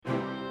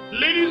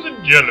Ladies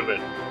and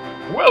gentlemen,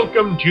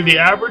 welcome to the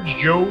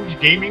Average Joe's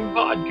Gaming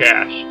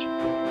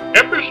Podcast,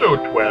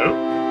 Episode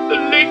 12, the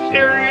Lakes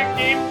Area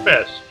Game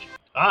Fest.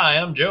 Hi,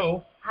 I'm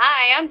Joe.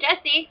 Hi, I'm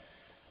Jessie.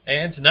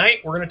 And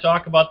tonight we're going to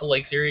talk about the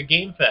Lakes Area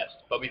Game Fest.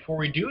 But before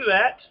we do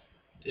that,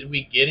 did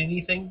we get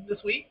anything this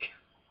week?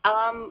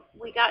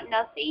 We got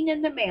nothing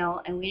in the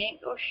mail and we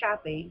didn't go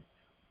shopping,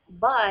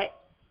 but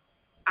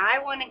I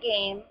won a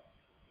game,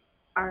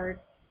 our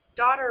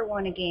daughter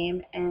won a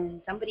game,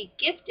 and somebody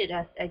gifted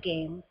us a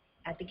game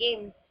at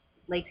the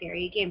Lakes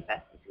Area Game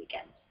Fest this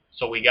weekend.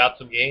 So we got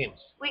some games.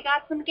 We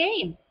got some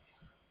games.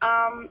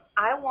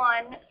 I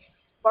won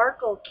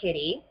Sparkle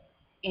Kitty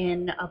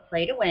in a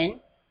play to win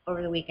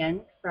over the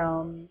weekend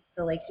from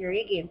the Lakes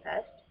Area Game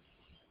Fest,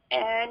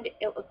 and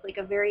it looked like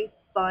a very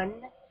fun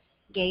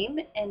game,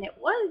 and it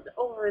was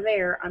over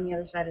there on the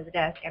other side of the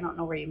desk. I don't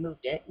know where you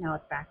moved it. Now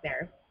it's back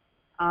there.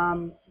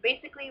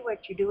 Basically, what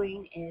you're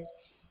doing is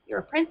you're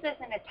a princess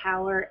in a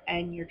tower,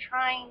 and you're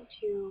trying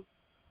to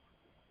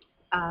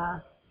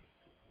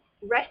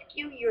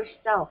rescue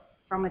yourself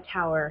from a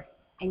tower,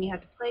 and you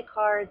have to play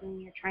cards,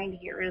 and you're trying to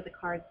get rid of the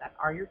cards that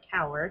are your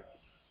tower,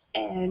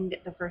 and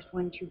the first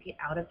one to get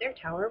out of their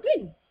tower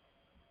wins.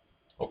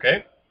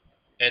 Okay.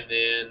 And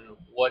then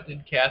what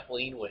did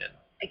Kathleen win?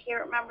 I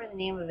can't remember the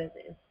name of it.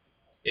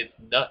 It's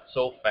Nut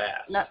So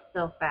Fast. Not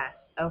so fast.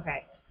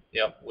 Okay.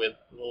 Yep, with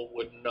little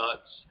wooden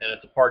nuts, and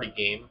it's a party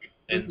game,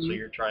 and so Mhm.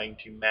 you're trying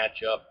to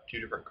match up two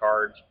different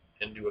cards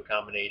and do a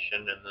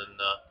combination, and then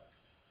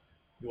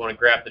you want to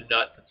grab the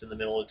nut that's in the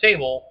middle of the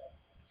table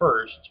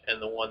first,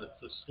 and the one that's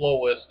the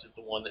slowest is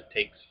the one that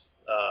takes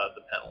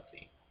the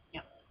penalty.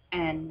 Yep.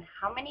 And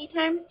how many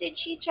times did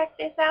she check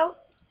this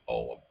out?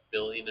 Oh,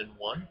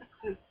 1,000,000,001?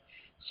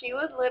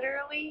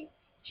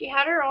 She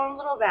had her own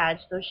little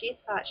badge, so she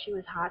thought she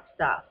was hot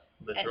stuff.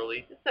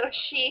 Literally. And so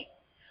she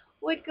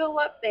would go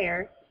up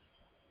there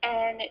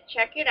and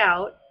check it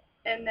out,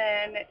 and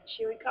then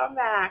she would come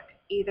back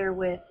either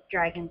with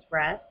Dragon's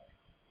Breath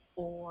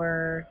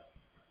or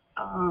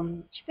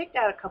she picked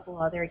out a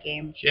couple other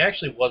games. She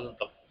actually wasn't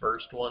the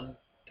first one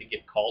to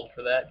get called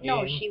for that game.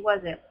 No, she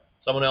wasn't.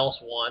 Someone else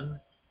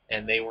won,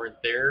 and they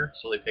weren't there,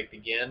 so they picked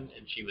again,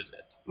 and she was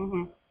it.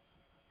 Mhm.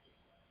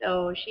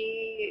 So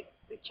she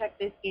checked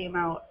this game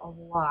out a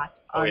lot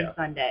on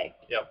Sunday.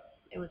 Yep.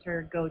 It was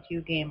her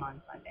go-to game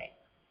on Sunday.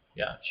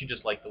 Yeah, she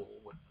just liked the little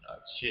wooden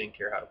nuts. She didn't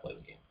care how to play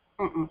the game.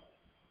 Mm-mm.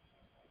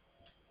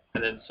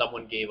 And then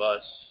someone gave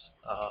us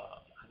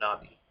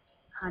Hanabi.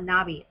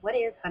 Hanabi. What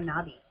is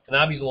Hanabi?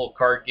 Hanabi's a little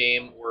card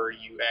game where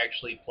you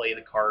actually play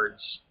the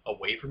cards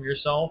away from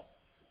yourself,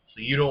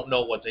 so you don't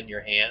know what's in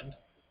your hand,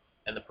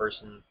 and the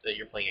person that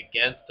you're playing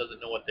against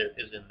doesn't know what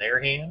is in their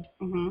hand.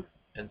 Mm-hmm.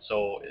 And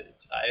so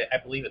I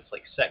believe it's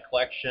like set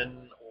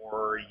collection,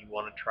 or you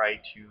want to try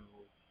to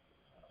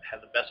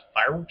have the best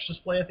fireworks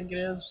display, I think it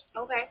is.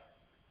 Okay.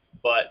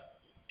 But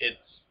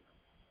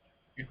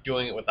you're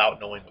doing it without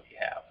knowing what you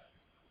have.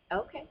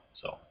 Okay.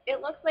 So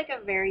it looks like a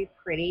very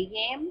pretty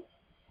game,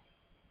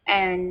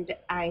 and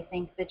I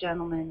thank the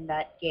gentleman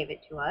that gave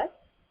it to us,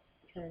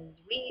 because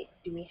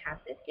do we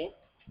have this game?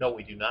 No,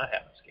 we do not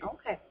have this game.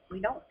 Okay, we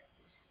don't.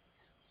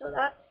 So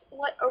that's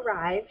what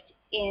arrived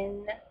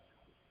in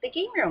the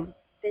game room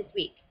this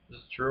week. This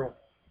is true.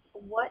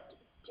 What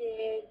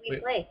did we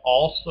play?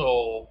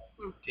 Also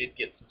did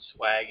get some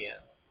swag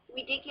in.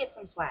 We did get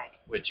some swag.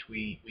 Which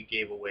we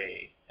gave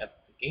away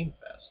at the Game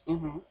Fest.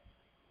 Mm-hmm.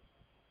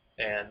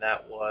 And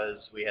that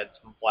was, we had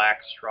some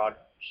black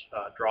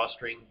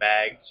drawstring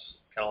bags,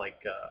 kind of like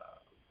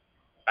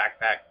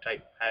backpack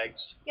type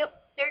bags. Yep,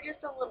 they're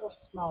just a little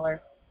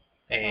smaller.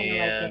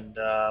 And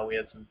we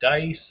had some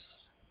dice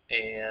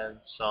and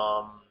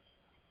some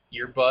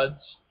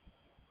earbuds,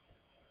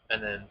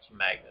 and then some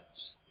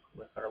magnets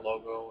with our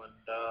logo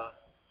and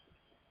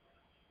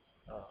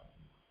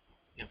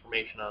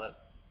information on it.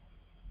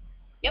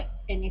 Yep,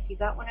 and if you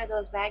got one of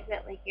those bags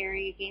at Lake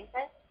Area Game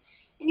Fest,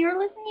 and you're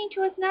listening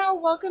to us now,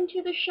 welcome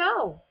to the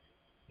show.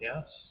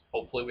 Yes,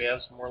 hopefully we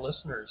have some more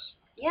listeners.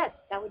 Yes,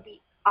 that would be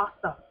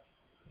awesome.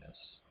 Yes.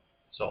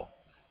 So,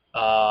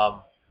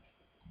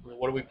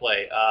 what do we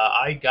play?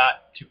 I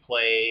got to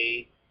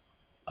play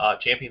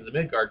Champions of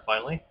Midgard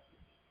finally.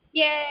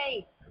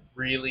 Yay! I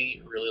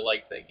really, really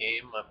liked that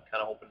game. I'm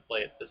kind of hoping to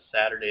play it this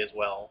Saturday as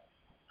well.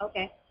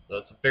 Okay. So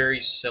it's a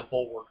very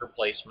simple worker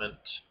placement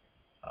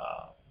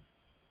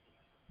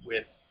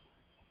with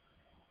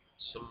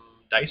some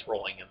dice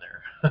rolling in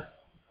there.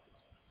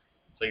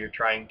 So you're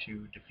trying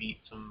to defeat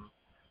some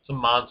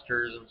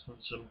monsters and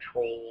some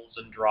trolls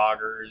and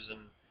draugrs,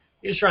 and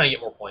you're just trying to get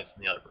more points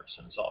than the other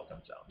person. That's all it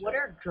comes down to. What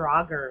are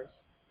draugrs?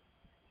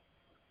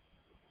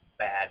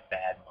 Bad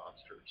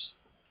monsters.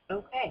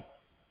 Okay.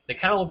 They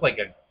kind of look like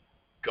a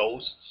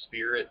ghost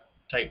spirit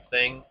type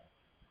thing.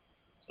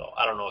 So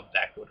I don't know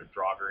exactly what a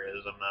draugr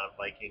is. I'm not a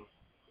Viking.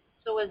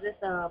 So was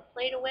this a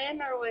play to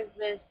win, or was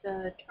this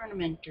a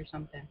tournament or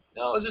something?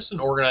 No, it was just an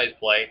organized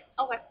play.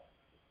 Okay.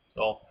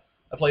 So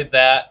I played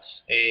that,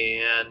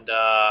 and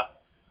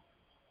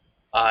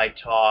I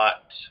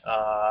taught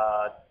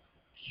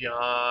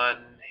John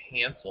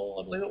Hansel,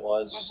 I believe it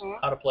was, Mhm.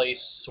 how to play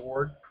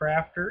Sword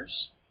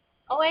Crafters.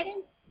 Oh, I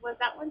didn't. Was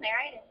that one there?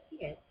 I didn't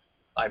see it.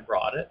 I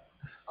brought it.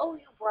 Oh,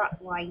 you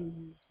brought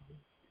wine.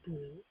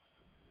 Boo.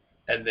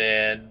 And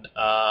then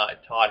I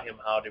taught him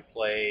how to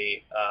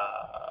play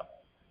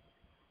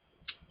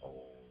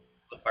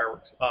the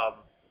fireworks.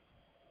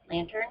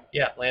 Lantern.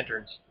 Yeah,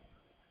 lanterns.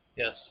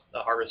 Yes,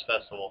 the Harvest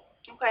Festival.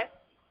 Okay.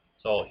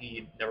 So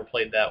he never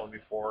played that one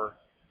before,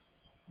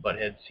 but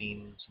had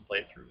seen some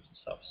playthroughs and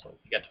stuff. So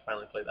he got to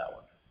finally play that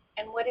one.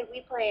 And what did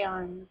we play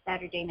on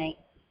Saturday night?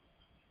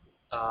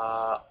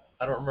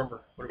 I don't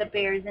remember. What The did we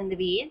play? Bears and the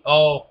Bees.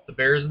 Oh, the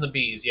Bears and the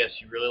Bees. Yes,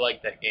 you really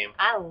liked that game.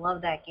 I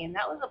love that game.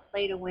 That was a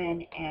play to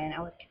win, and I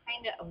was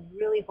kind of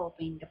really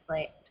hoping to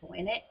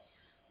win it,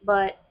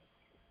 but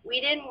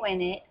we didn't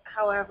win it.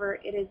 However,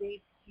 it is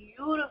a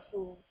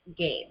beautiful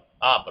game.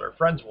 But our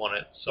friends won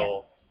it,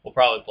 so we'll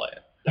probably play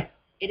it. Yes,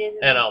 it is.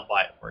 And I'll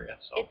buy it for you.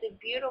 So it's a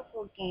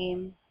beautiful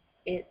game.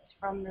 It's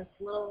from this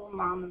little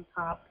mom and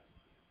pop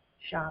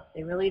shop.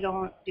 They really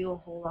don't do a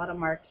whole lot of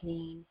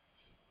marketing,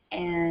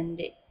 and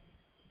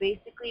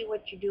basically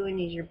what you're doing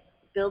is you're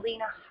building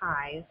a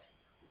hive.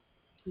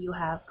 You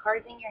have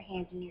cards in your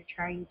hand, and you're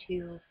trying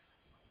to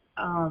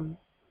um,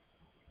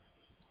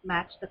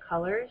 match the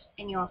colors,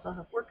 and you also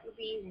have worker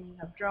bees, and you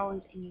have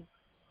drones, and you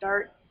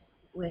start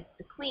with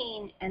the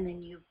queen, and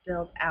then you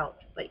build out.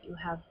 But you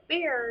have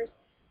bears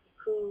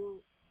who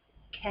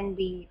can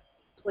be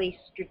placed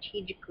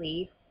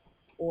strategically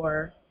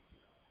or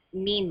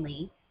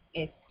meanly.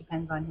 It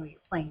depends on who you're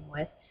playing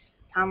with.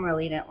 Tom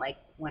really didn't like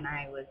when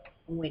I was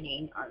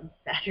winning on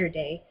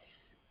Saturday.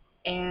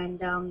 And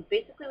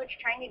basically what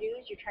you're trying to do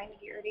is you're trying to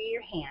get rid of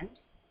your hand,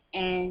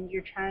 and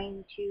you're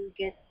trying to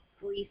get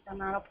the least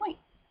amount of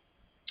points.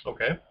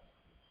 Okay.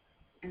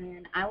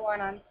 And I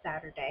won on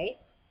Saturday,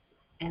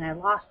 and I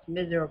lost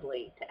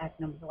miserably to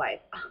Eknum's wife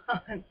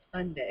on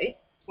Sunday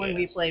when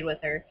we played with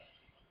her.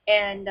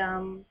 And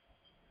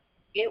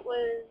it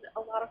was a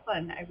lot of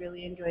fun. I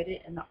really enjoyed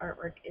it, and the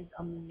artwork is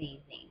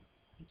amazing.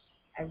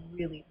 I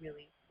really,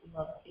 really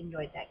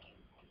enjoyed that game.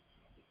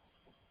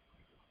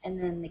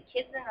 And then the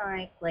kids and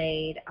I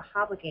played a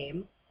Haba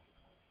game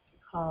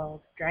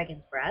called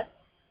Dragon's Breath.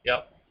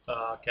 Yep.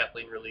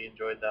 Kathleen really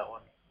enjoyed that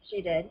one.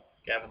 She did.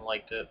 Gavin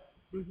liked it.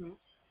 Mhm.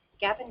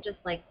 Gavin just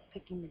liked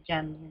picking the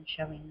gems and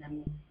shoving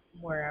them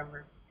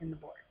wherever in the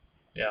board.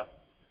 Yeah.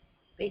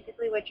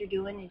 Basically, what you're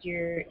doing is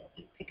you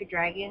pick a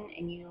dragon,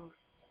 and you're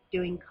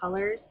doing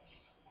colors,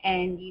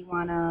 and you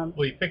wanna.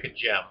 Well, you pick a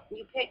gem.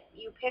 You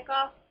pick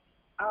off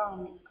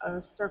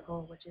a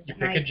circle, which is you an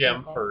pick a ice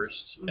gem circle.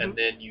 first, and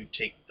then you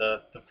take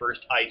the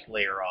first ice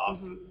layer off,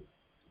 And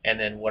and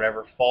then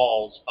whatever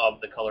falls of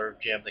the color of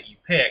gem that you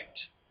picked,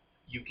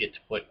 you get to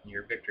put in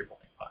your victory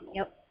point pile.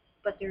 Yep.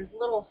 But there's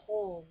little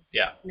holes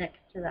next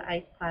to the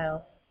ice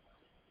pile.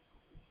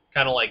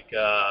 Kind of like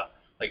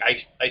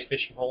ice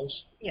fishing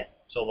holes. Yes.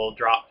 So they'll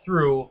drop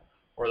through,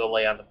 or they'll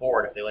lay on the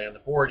board. If they lay on the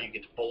board, you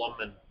get to pull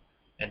them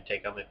and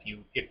take them if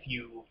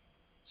you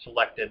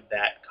selected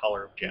that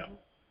color of gem.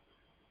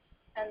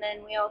 And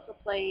then we also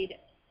played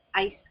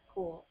Ice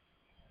Cool,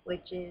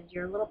 which is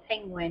your little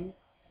penguin,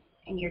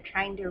 and you're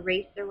trying to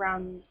race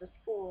around the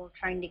school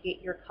trying to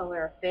get your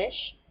color of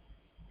fish.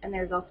 And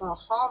there's also a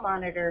hall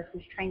monitor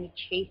who's trying to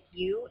chase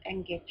you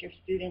and get your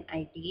student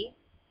ID.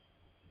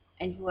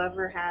 And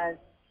whoever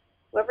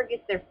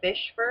gets their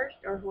fish first,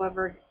 or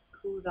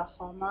who the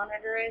hall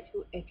monitor is,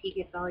 if he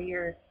gets all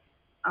your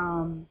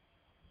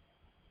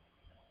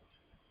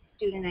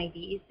student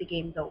IDs, the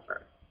game's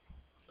over.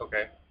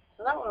 Okay.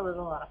 So that one was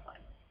a lot of fun.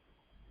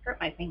 Hurt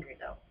my finger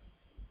though.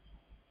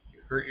 You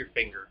hurt your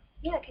finger.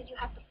 Yeah, because you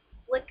have to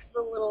flick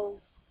the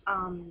little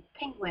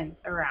penguins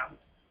around.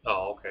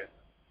 Oh, okay.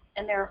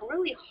 And they're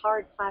really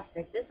hard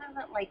plastic. This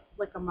isn't like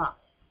flick 'em up.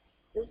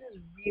 This is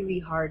really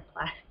hard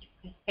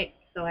plastic.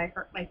 So I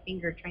hurt my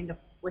finger trying to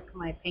flick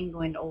my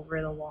penguin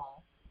over the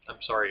wall.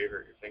 I'm sorry you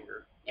hurt your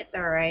finger. It's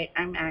alright.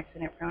 I'm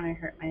accident prone. I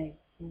hurt my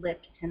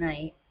lip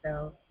tonight,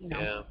 so,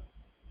 Yeah,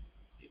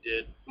 you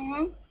did.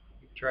 Mhm.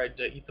 You tried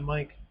to eat the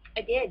mic.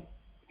 I did.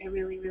 I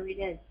really, really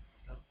did.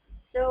 Yeah.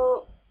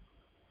 So,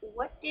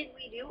 what did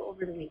we do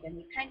over the weekend?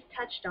 We kind of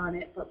touched on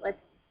it, but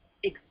let's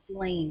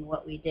explain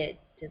what we did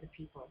to the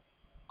people.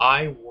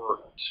 I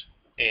worked,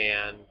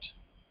 and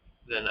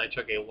then I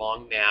took a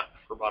long nap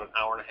for about an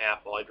hour and a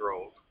half while I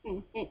drove.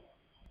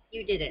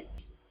 You didn't.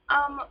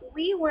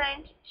 We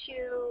went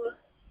to.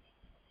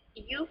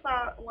 You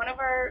found one of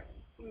our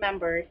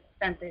members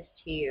sent this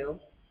to you.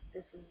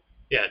 This is.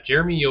 Yeah,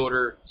 Jeremy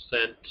Yoder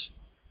sent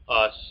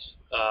us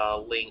a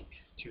link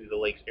to the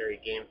Lakes Area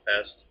Game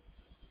Fest,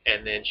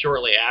 and then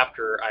shortly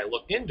after I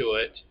looked into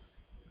it,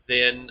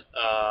 then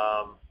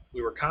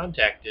we were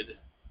contacted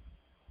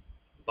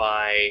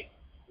by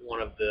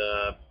one of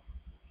the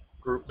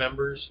group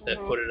members that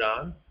put it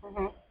on.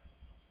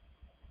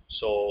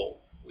 So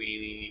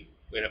we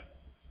ended up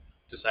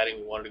deciding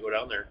we wanted to go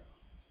down there.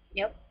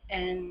 Yep,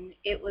 and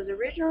it was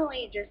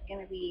originally just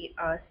going to be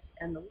us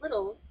and the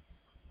littles,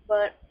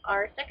 but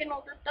our second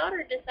oldest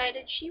daughter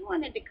decided she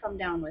wanted to come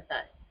down with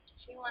us.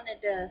 She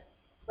wanted to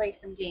play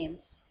some games.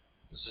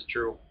 This is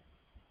true.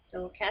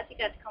 So Cassie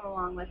got to come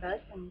along with us,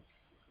 and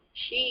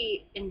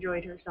she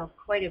enjoyed herself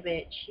quite a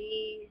bit.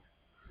 She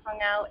hung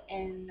out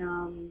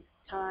and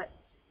taught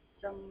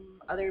some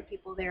other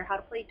people there how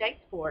to play Dice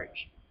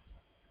Forge.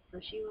 So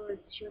she was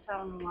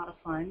having a lot of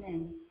fun,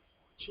 and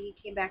she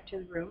came back to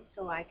the room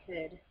so I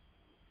could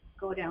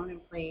go down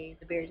and play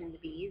the Bears and the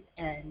Bees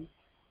and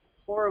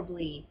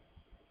horribly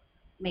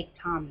make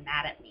Tom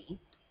mad at me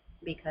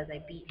because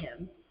I beat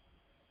him,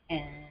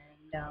 and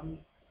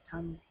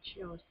Tom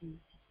chose some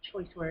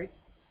choice words.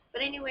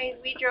 But anyways,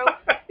 we drove.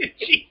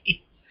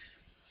 Gee.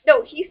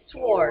 No, he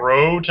swore.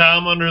 Throw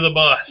Tom under the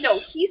bus. No,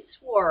 he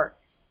swore.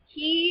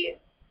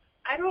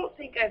 I don't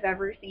think I've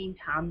ever seen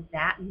Tom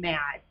that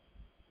mad.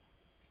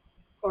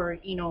 Or,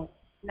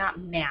 not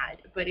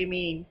mad, but I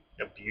mean,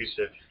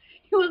 Abusive.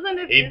 he wasn't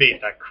He abusive.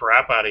 beat the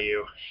crap out of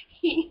you.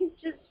 He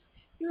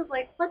was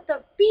like, what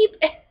the beep?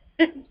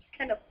 And just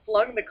kind of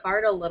flung the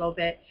card a little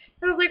bit.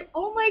 And I was like,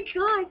 oh my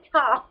God,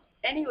 Tom.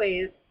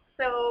 Anyways,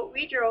 so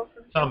we drove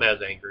from. Tom has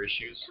anger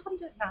issues. Tom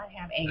does not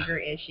have anger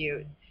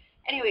issues.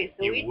 Anyways,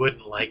 so You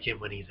wouldn't like him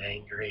when he's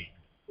angry.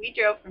 we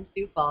drove from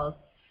Sioux Falls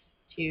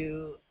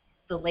to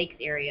the lakes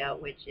area,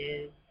 which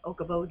is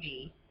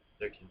Okoboji.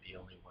 There can be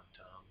only one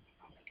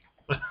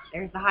Tom.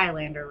 There's the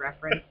Highlander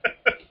reference.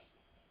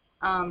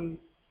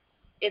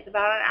 It's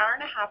about an hour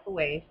and a half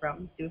away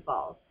from Sioux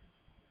Falls.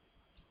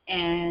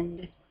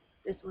 And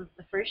this was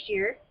the first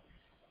year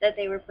that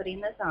they were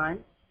putting this on.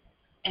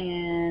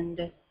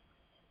 And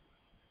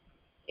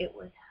it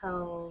was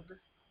held,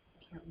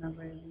 I can't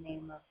remember the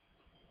name of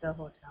the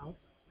hotel,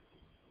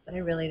 but I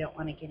really don't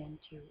want to get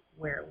into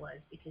where it was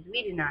because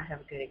we did not have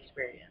a good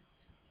experience.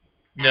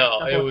 No,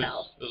 it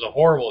was a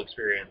horrible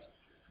experience.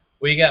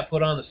 We got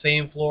put on the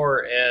same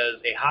floor as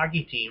a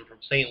hockey team from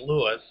St.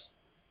 Louis,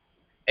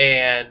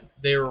 and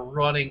they were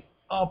running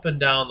up and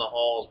down the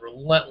halls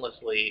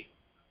relentlessly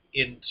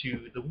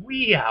into the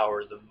wee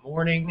hours of the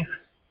morning.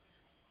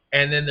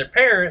 And then their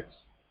parents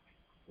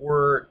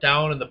were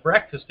down in the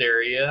breakfast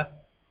area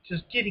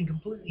just getting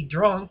completely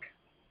drunk,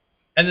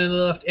 and then they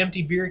left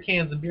empty beer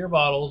cans and beer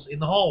bottles in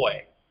the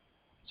hallway.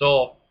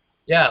 So,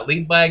 yeah,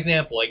 lead by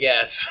example, I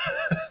guess.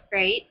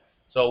 Right?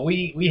 So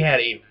we had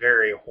a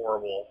very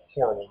horrible,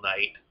 horrible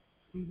night.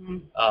 Mm-hmm.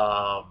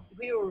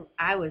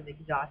 I was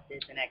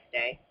exhausted the next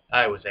day.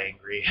 I was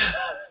angry.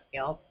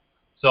 Yep.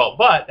 So,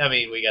 but, I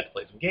mean, we got to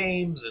play some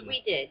games, and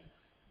we did.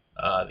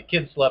 The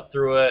kids slept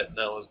through it, and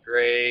that was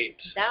great.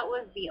 That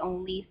was the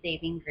only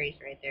saving grace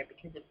right there,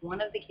 because if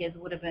one of the kids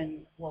would have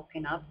been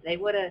woken up,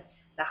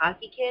 the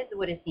hockey kids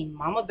would have seen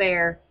Mama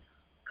Bear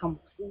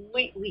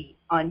completely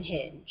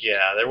unhinged.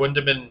 Yeah, there wouldn't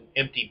have been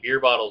empty beer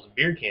bottles and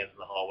beer cans in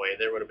the hallway.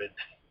 There would have been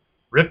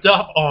ripped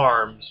off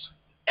arms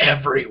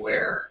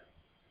everywhere.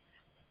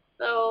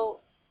 So,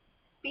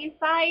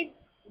 besides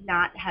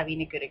not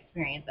having a good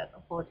experience at the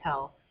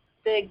hotel,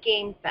 the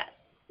Game Fest,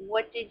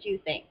 what did you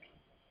think?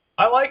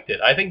 I liked it.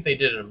 I think they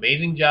did an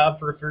amazing job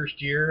for a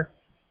first year.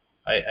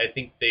 I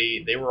think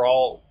they were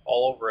all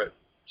over it.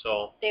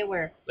 So they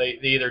were. They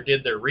either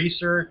did their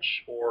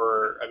research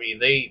or, I mean,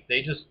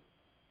 they just,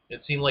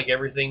 it seemed like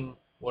everything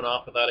went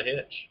off without a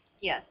hitch.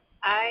 Yes.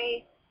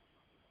 I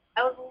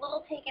was a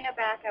little taken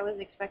aback. I was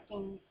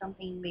expecting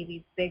something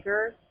maybe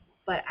bigger,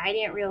 but I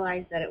didn't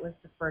realize that it was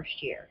the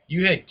first year.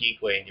 You had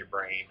Geekway in your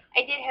brain.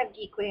 I did have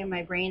Geekway in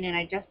my brain, and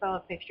I just saw a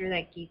picture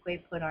that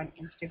Geekway put on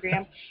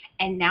Instagram,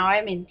 and now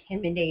I'm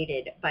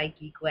intimidated by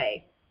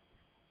Geekway.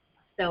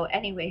 So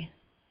anyway,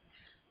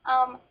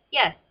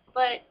 yes,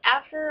 but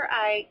after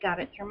I got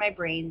it through my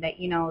brain that,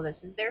 this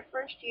is their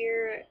first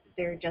year,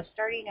 they're just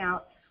starting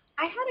out,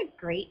 I had a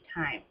great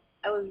time.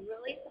 I was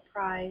really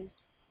surprised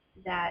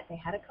that they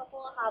had a couple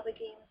of Hobbit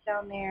games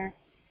down there,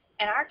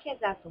 and our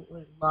kids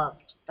absolutely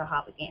loved the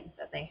Hobbit games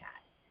that they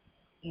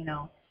had,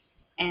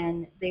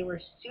 and they were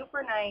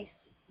super nice.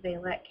 They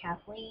let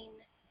Kathleen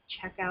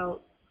check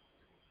out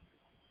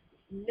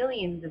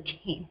millions of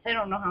games. I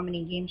don't know how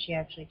many games she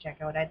actually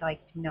checked out. I'd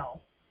like to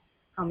know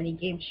how many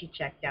games she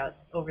checked out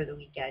over the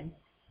weekend.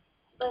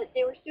 But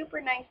they were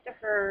super nice to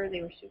her.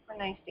 They were super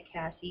nice to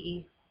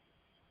Cassie.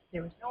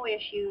 There was no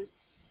issues.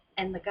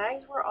 And the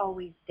guys were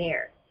always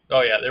there.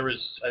 Oh, yeah. There was,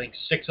 I think,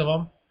 6 of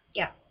them.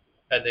 Yeah.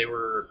 And they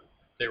were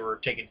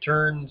taking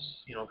turns,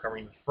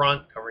 covering the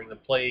front, covering the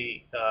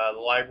the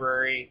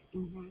library,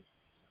 mm-hmm.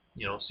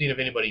 Seeing if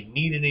anybody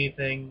needed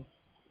anything.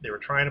 They were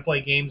trying to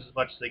play games as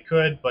much as they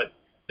could, but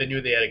they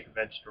knew they had a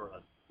convention to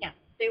run. Yeah,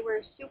 they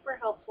were super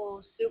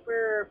helpful,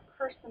 super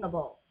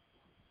personable,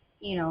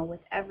 with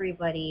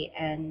everybody,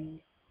 and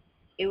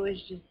it was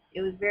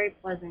very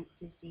pleasant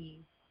to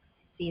see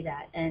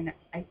that. And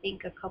I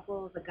think a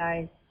couple of the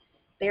guys,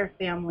 their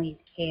families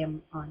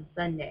came on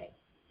Sunday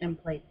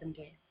and played some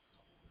games.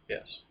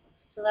 Yes.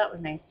 So that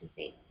was nice to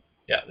see.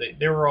 Yeah,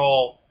 they were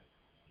all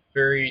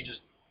very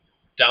just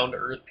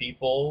down-to-earth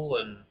people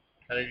and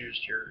kind of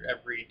just your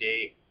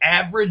everyday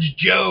average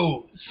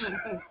Joes.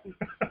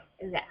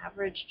 The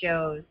average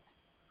Joes.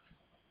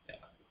 Yeah.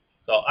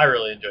 So I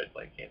really enjoyed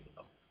playing games with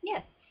them.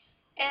 Yes.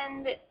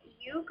 And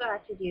you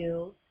got to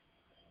do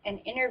an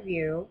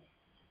interview.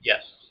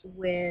 Yes.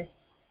 With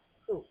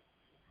who?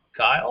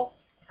 Kyle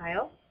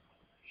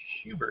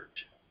Schubert.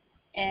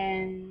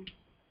 And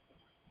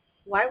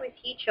why was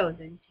he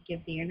chosen to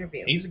give the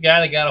interview? He's the guy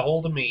that got a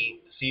hold of me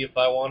to see if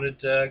I wanted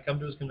to come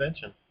to his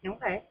convention.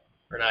 Okay.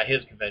 Or not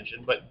his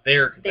convention, but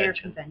their convention. Their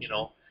convention. You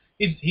know,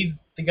 he's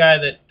the guy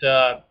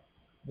that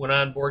went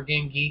on Board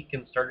Game Geek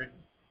and started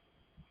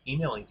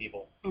emailing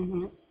people.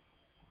 Mm-hmm. And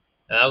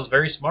that was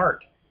very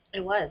smart.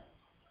 It was.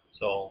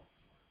 So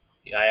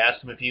I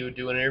asked him if he would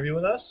do an interview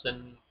with us,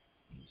 and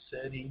he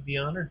said he'd be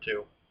honored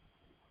to.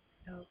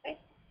 Okay.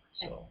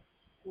 So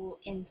we'll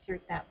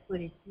insert that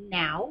footage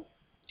now.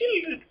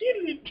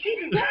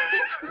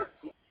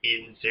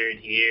 Insert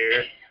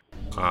here.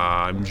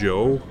 I'm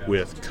Joe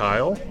with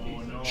Kyle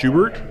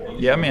Schubert.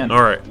 Yeah, man.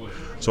 All right.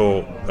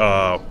 So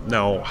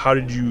now, how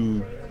did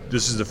you?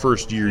 This is the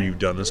first year you've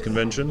done this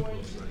convention.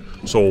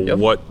 So Yep.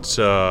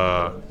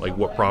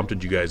 what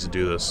prompted you guys to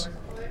do this?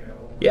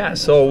 Yeah,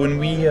 so when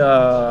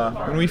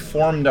we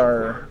formed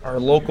our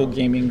local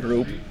gaming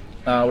group,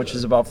 which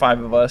is about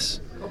 5 of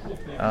us,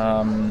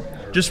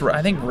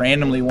 I think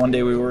randomly one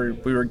day we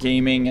were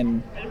gaming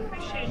and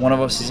one of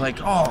us was like,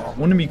 oh,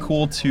 wouldn't it be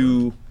cool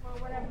to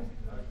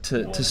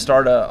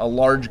start a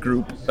large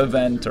group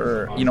event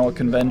or a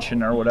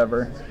convention or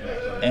whatever,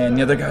 and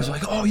the other guys were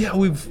like, oh yeah,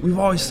 we've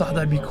always thought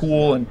that'd be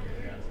cool, and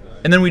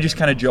then we just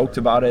kind of joked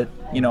about it.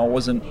 It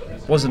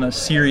wasn't a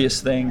serious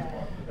thing.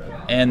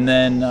 And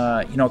then,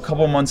 a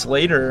couple months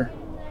later,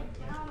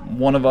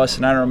 one of us,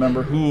 and I don't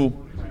remember who,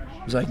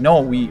 was like,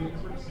 no,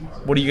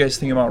 what do you guys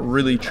think about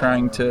really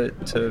trying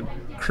to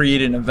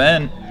create an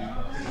event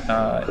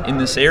in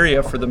this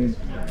area for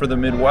the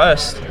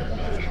Midwest?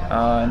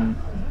 And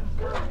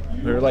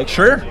we were like,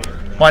 sure,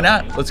 why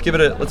not? Let's give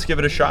it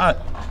a shot.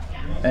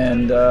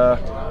 And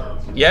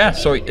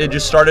so it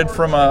just started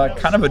from a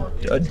kind of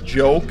a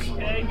joke,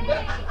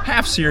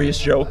 half serious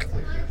joke,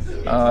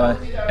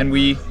 and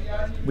we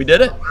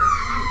did it.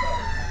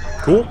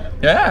 Cool.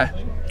 Yeah.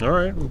 All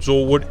right. So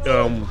what?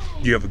 Do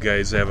you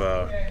guys have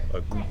a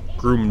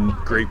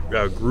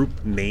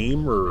group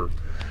name or?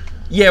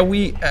 Yeah,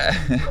 we've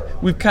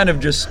kind of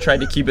just tried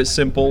to keep it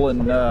simple,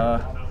 and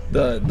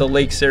the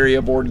Lakes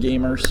area board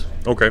gamers.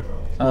 Okay.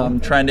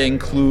 Trying to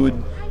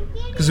include,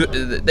 because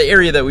the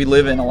area that we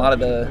live in, a lot of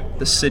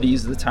the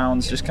cities, the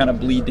towns just kind of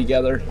bleed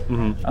together.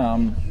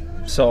 Mm-hmm.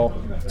 So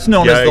it's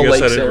known as the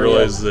Lakes area. I didn't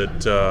realize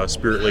that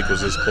Spirit Lake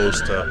was this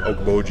close to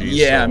Okoboji.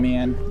 Yeah, so.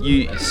 Man.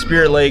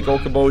 Spirit Lake,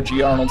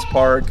 Okoboji, Arnold's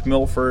Park,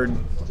 Milford,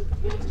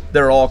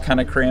 they're all kind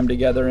of crammed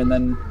together. And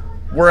then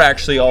we're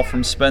actually all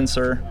from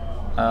Spencer,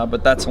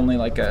 but that's only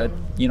like a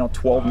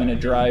 12-minute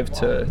drive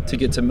to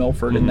get to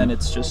Milford, mm-hmm. and then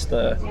it's just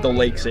the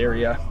Lakes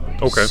area.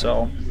 Okay.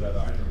 So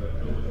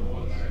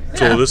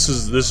this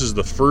is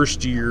the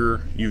first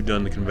year you've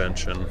done the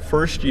convention.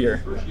 First year.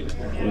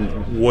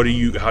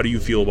 How do you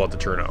feel about the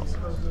turnout?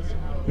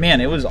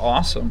 Man, it was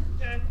awesome.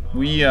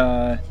 We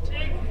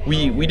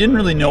didn't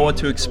really know what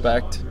to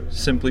expect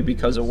simply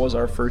because it was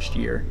our first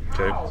year.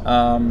 Okay.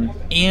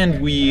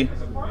 And we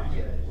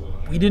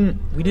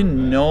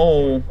didn't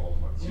know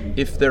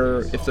if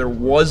there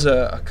was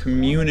a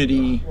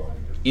community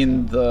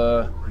in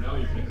the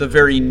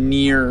very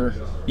near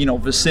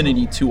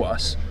vicinity to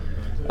us.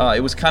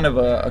 It was kind of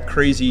a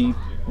crazy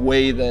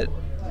way that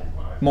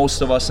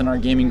most of us in our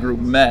gaming group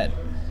met.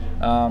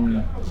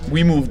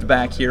 We moved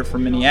back here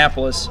from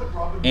Minneapolis,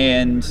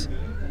 and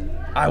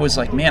I was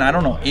like, man, I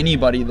don't know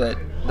anybody that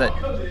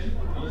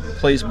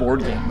plays board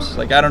games.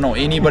 Like, I don't know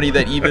anybody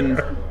that even,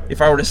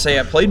 if I were to say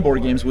I played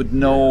board games, would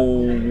know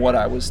what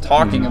I was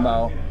talking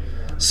about.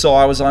 So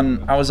I was on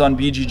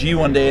BGG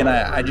one day, and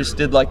I just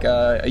did like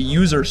a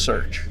user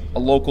search, a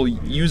local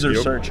user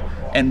search,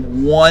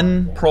 and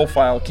one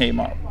profile came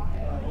up.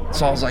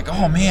 So I was like,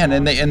 oh man,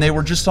 and they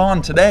were just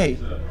on today.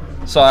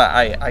 So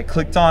I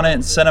clicked on it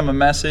and sent him a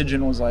message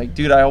and was like,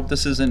 dude, I hope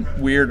this isn't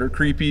weird or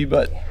creepy,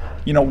 but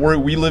we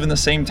live in the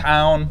same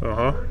town.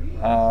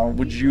 Uh-huh.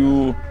 Would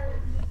you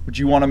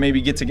want to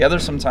maybe get together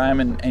sometime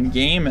and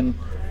game?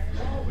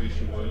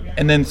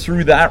 And then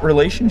through that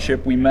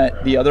relationship, we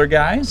met the other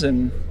guys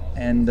and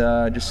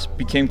just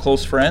became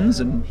close friends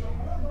and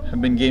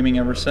have been gaming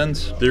ever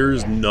since.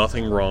 There's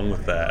nothing wrong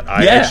with that.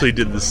 I actually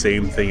did the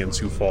same thing in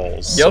Sioux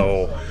Falls. Yep.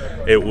 So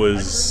it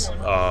was,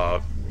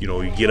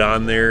 you get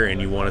on there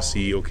and you want to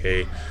see,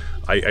 okay,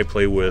 I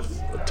play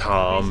with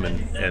Tom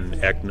and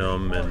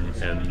Eknum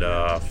and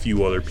a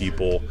few other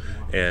people,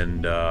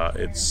 and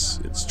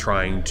it's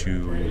trying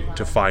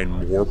to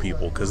find more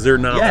people because they're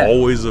not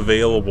always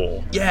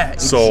available. Yeah.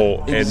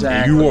 So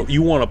exactly. and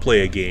you want to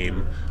play a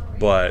game.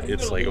 But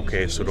it's like,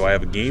 okay, so do I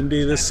have a game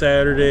day this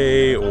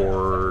Saturday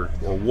or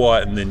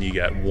what? And then you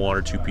got one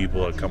or two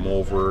people that come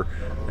over,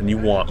 and you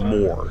want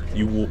more.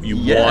 You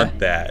want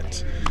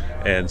that,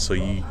 and so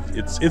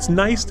it's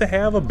nice to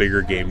have a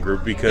bigger game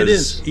group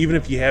because even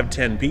if you have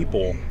 10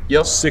 people,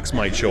 6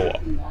 might show up,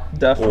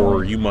 definitely,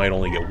 or you might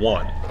only get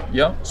 1.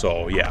 Yep.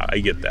 So yeah, I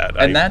get that.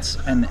 And that's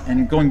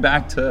and going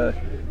back to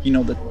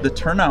the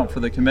turnout for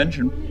the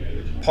convention.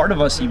 Part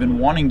of us even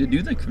wanting to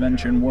do the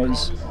convention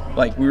was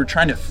like we were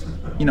trying to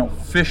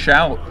fish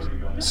out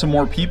some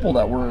more people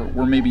that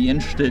were maybe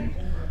interested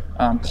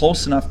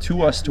close enough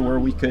to us to where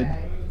we could,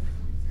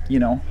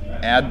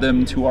 add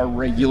them to our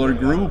regular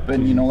group.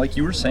 And, like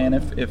you were saying,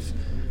 if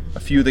a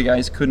few of the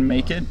guys couldn't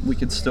make it, we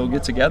could still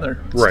get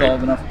together. Right. Still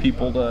have enough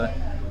people to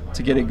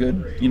get a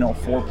good,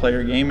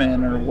 4-player game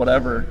in or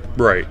whatever.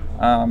 Right.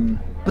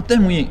 But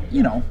then we,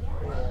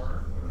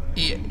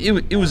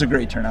 it was a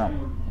great turnout.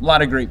 A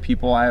lot of great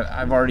people.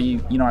 I've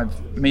already,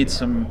 I've made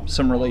some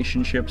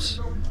relationships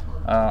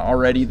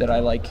already that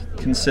I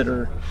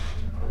consider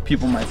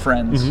people my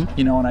friends,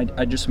 and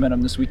I just met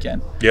them this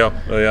weekend.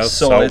 Yeah.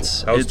 So how it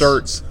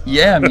starts.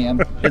 Yeah,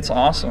 man, it's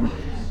awesome.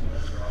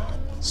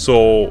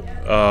 So,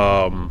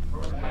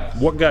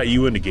 what got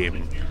you into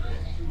gaming?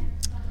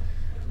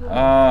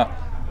 I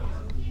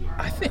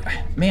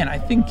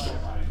think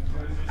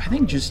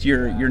just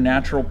your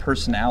natural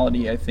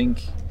personality, I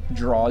think,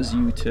 draws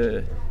you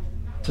to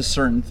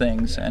certain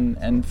things.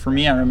 And for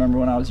me, I remember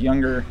when I was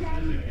younger,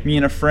 me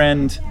and a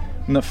friend,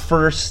 in the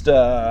first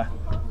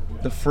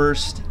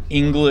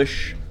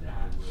English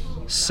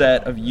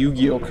set of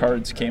Yu-Gi-Oh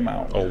cards came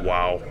out. Oh,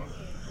 wow.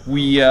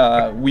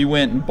 We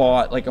went and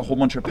bought a whole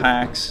bunch of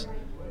packs,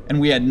 and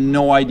we had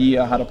no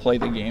idea how to play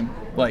the game.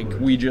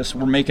 We just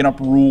were making up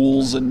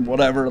rules and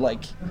whatever,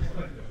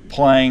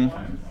 playing.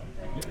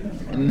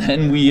 And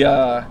then we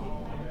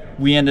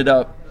ended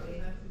up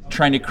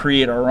trying to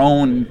create our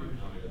own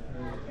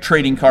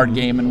trading card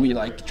game, and we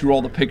drew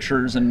all the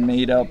pictures and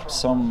made up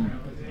some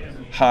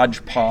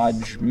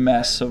hodgepodge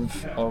mess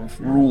of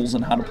rules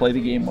and how to play the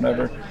game,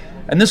 whatever.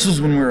 And this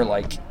was when we were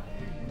I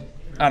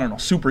don't know,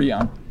 super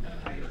young.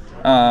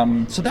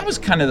 So that was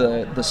kind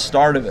of the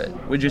start of it.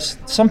 We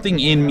just, something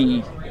in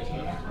me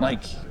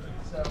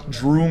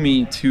drew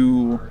me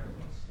to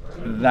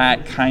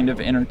that kind of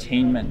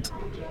entertainment.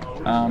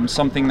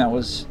 Something that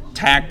was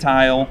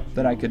tactile,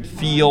 that I could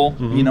feel,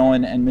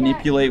 and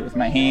manipulate with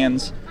my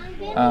hands.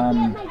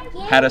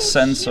 Had a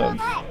sense of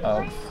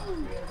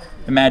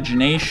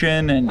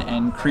imagination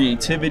and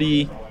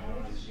creativity,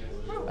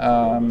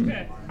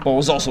 but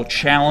was also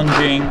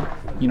challenging,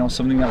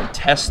 something that would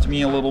test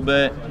me a little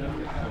bit.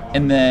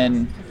 And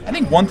then I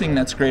think one thing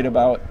that's great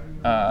about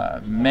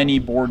many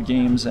board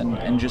games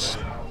and just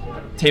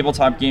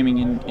tabletop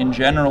gaming in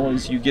general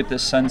is you get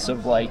this sense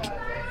of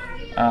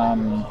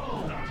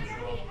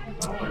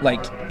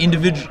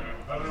individual.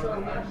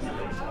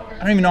 I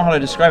don't even know how to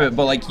describe it,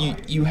 but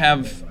you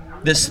have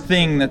this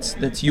thing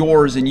that's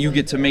yours, and you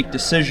get to make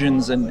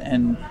decisions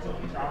and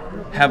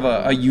have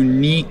a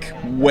unique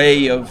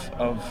way of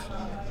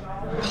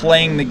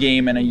playing the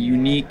game, and a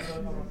unique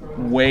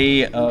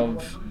way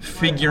of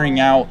figuring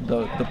out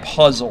the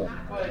puzzle,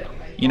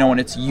 and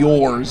it's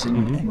yours.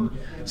 And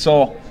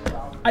so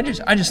I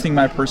just think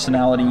my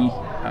personality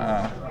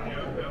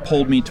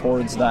pulled me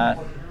towards that.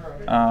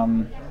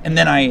 And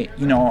then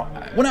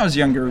when I was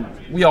younger,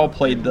 we all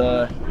played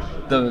the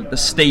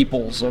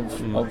staples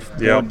of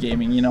board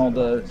gaming,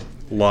 the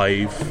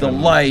Life,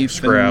 and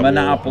Scrabble,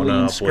 Monopoly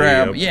and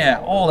Scrabble,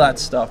 yep. All that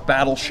stuff,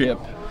 Battleship,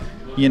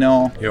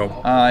 Yep.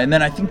 And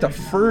then I think the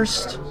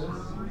first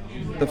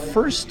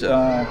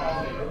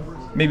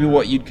maybe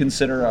what you'd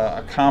consider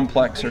a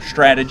complex or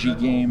strategy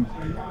game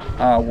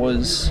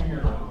was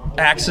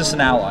Axis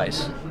and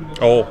Allies.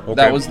 Oh, okay.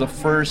 That was the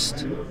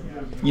first,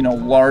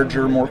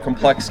 larger, more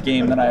complex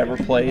game that I ever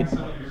played,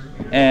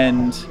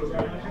 and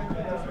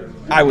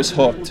I was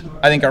hooked.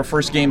 I think our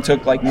first game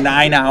took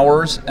 9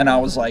 hours, and I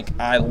was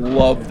I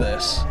love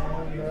this.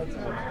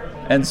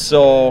 And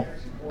so,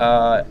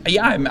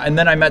 and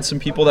then I met some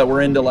people that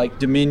were into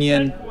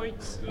Dominion,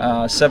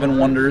 Seven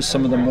Wonders,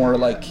 some of the more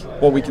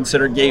what we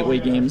consider gateway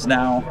games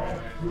now.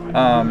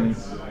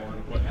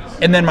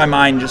 And then my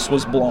mind just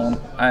was blown.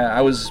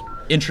 I was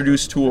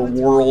introduced to a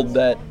world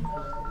that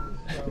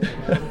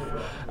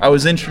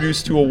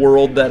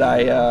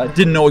I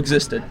didn't know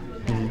existed,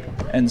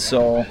 and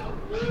so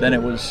then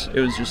it was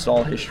just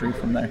all history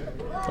from there.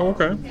 Oh,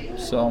 okay.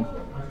 So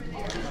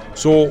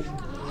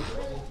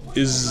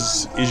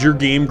is your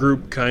game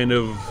group kind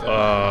of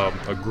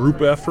a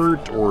group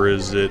effort, or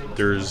is it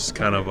there's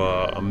kind of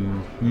a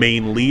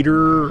main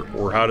leader,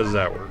 or how does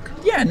that work?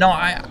 Yeah, no,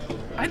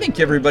 I think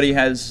everybody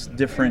has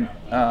different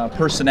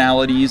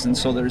personalities, and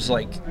so there's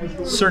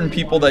certain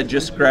people that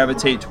just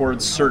gravitate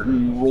towards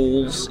certain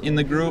roles in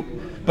the group,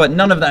 but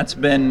none of that's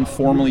been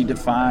formally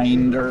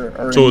defined or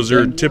So anything. is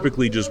there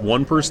typically just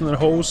one person that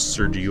hosts,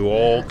 or do you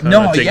all kind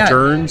of take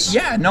turns?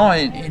 Yeah, no,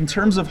 in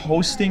terms of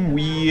hosting,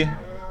 we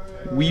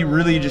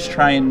really just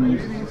try and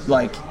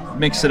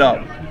mix it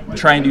up,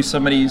 try and do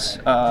somebody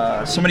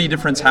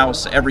different's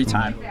house every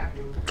time.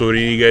 So do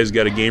you guys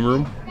got a game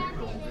room?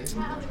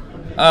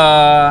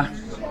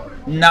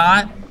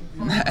 Not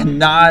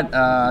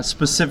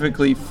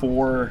specifically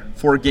for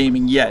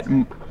gaming yet.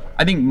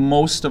 I think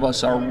most of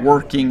us are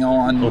working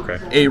on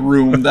a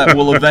room that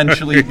will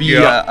eventually be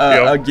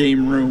a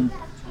game room.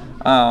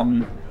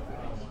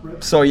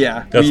 So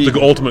yeah, that's the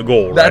ultimate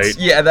goal, right?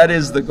 Yeah, that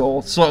is the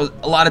goal. So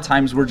a lot of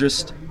times we're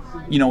just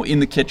in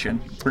the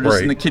kitchen. We're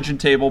just in the kitchen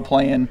table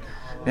playing.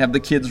 We have the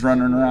kids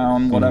running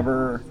around,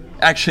 whatever.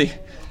 Actually,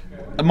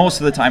 most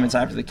of the time it's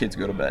after the kids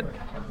go to bed.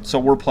 So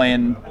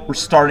we're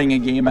starting a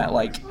game at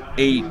like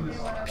 8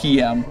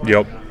 p.m.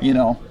 Yep. You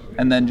know,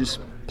 and then just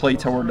play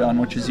till we're done,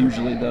 which is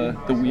usually the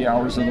wee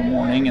hours of the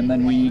morning, and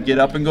then we get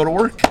up and go to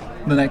work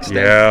the next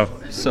day. Yeah.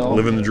 So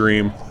living the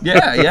dream.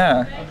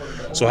 Yeah.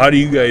 So how do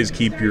you guys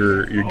keep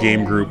your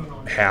game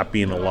group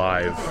happy and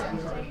alive?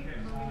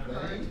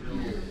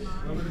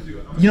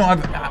 You know,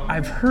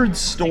 I've heard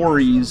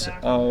stories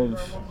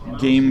of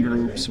game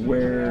groups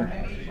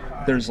where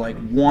there's like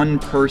one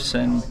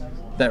person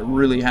that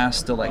really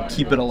has to like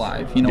keep it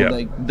alive. You know,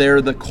 like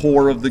they're the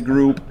core of the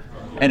group,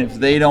 and if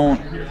they don't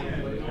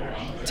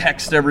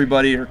text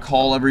everybody or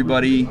call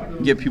everybody,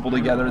 get people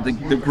together,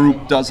 the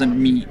group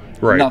doesn't meet.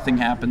 Right. Nothing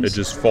happens. It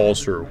just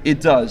falls through.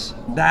 It does.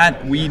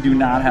 That we do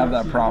not have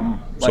that problem.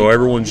 So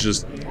everyone's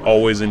just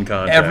always in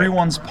contact.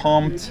 Everyone's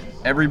pumped.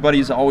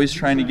 Everybody's always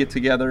trying to get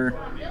together.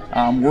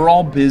 We're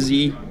all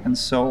busy, and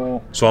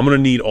so I'm going to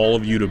need all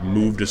of you to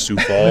move to Sioux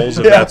Falls,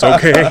 if that's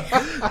okay.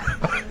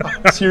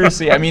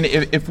 Seriously, I mean,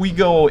 if we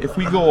go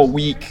a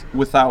week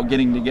without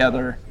getting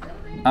together,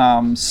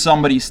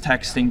 somebody's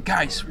texting,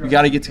 guys, we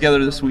got to get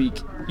together this week,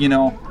 you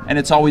know, and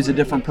it's always a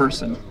different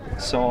person.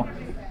 So,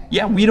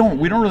 yeah, we don't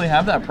really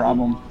have that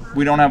problem.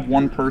 We don't have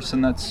one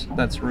person that's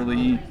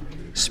really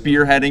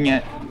spearheading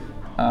it.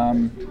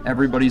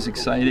 Everybody's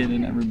excited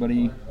and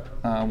everybody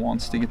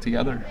wants to get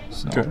together.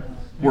 So. Okay.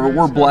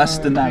 We're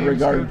blessed in that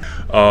regard.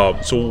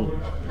 So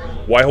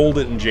why hold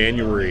it in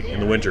January in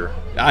the winter?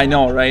 I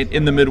know, right?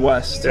 In the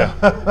Midwest.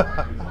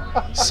 Yeah.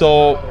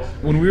 So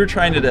when we were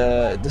trying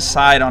to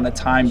decide on a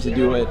time to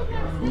do it,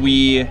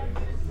 we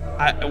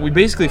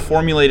basically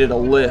formulated a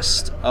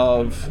list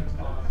of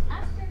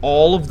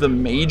all of the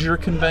major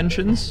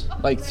conventions,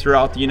 like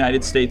throughout the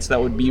United States, that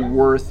would be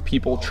worth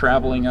people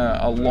traveling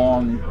a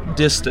long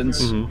distance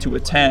to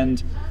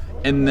attend,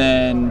 and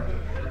then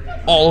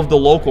all of the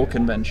local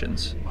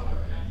conventions.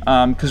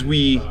 Because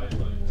we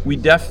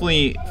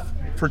definitely,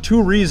 for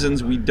two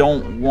reasons, we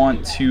don't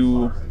want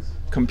to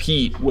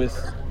compete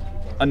with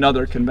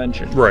another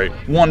convention. Right.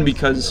 One,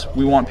 because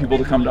we want people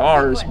to come to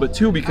ours, but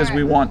two, because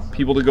we want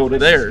people to go to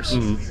theirs,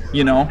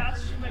 you know?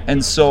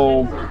 And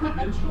so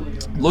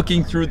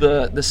looking through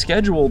the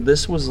schedule,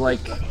 this was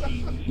like,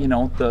 you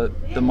know,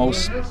 the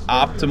most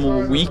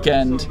optimal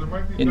weekend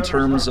in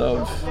terms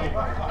of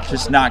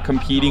just not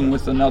competing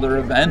with another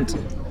event.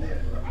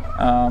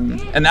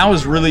 And that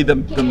was really the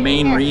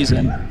main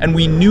reason. And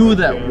we knew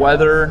that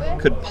weather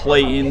could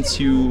play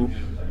into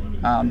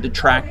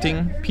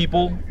detracting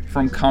people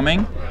from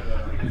coming,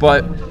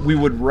 but we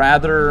would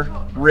rather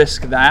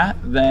risk that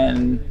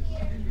than,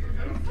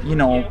 you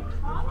know,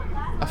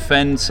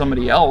 offend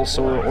somebody else,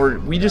 or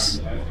we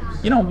just,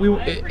 you know, we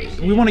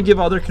want to give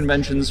other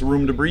conventions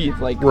room to breathe.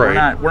 Like,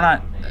 right. we're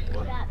not,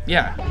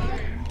 yeah.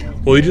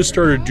 Well, he just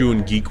started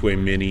doing Geekway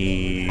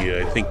Mini,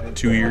 I think,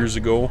 2 years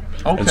ago.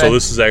 Okay. And so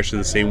this is actually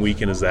the same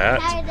weekend as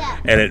that.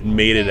 And it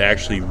made it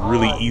actually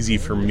really easy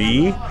for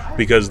me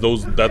because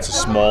that's a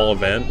small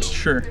event.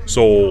 Sure.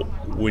 So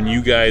when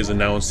you guys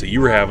announced that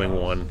you were having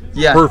one,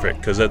 perfect,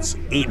 because that's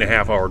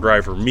 8.5 hour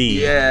drive for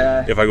me.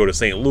 Yeah. If I go to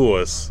St.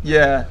 Louis,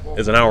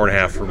 it's an hour and a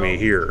half for me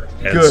here.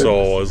 And Good.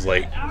 so I was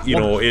like, you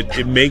know,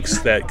 it makes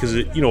that, because,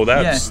 you know,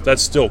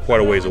 that's still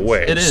quite a ways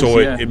away. It is, so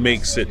yeah. it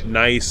makes it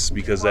nice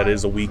because that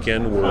is a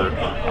weekend where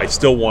I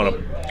still want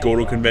to go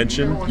to a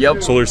convention.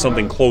 Yep. So there's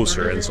something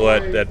closer, and so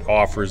that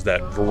offers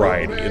that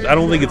variety. I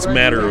don't think it's a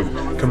matter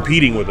of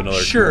competing with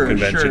another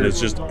convention. Sure.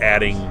 It's just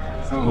adding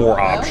more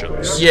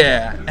options.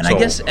 Yeah, and I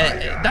guess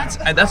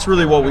that's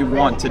really what we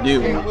want to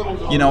do,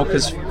 you know,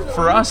 because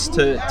for us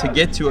to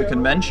get to a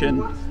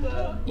convention,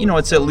 you know,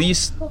 it's at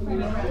least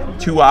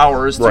 2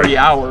 hours, 3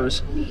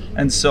 hours,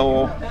 and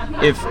so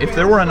if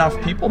there were enough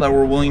people that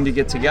were willing to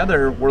get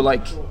together, we're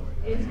like,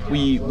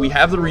 we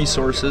have the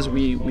resources,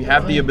 we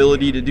have the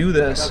ability to do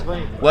this.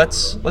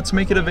 Let's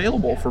make it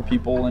available for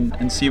people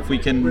and see if we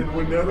can,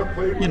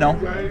 you know,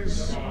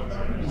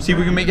 see if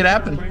we can make it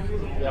happen.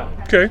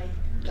 Okay.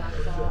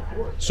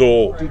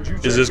 So,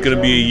 is this going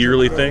to be a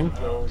yearly thing?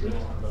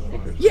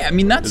 Yeah, I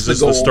mean, that's Is the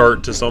this goal. the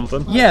start to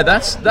something? Yeah,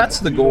 that's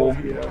the goal.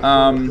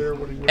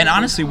 And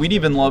honestly, we'd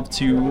even love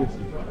to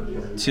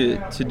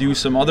do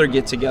some other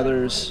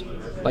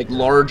get-togethers, like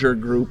larger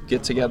group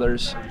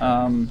get-togethers,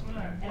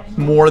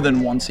 more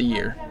than once a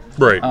year.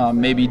 Right.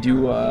 Maybe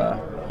do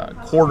a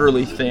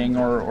quarterly thing,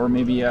 or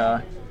maybe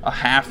a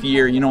half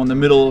year. You know, in the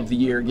middle of the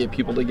year, get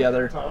people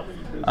together.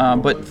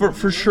 But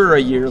for sure, a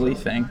yearly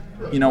thing.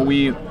 You know,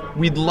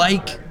 we'd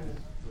like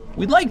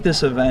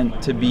this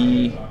event to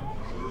be,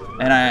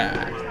 and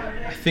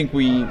I think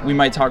we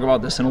might talk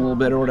about this in a little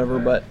bit or whatever,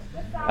 but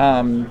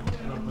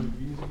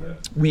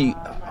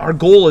our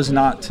goal is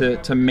not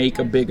to make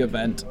a big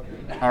event.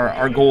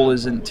 Our goal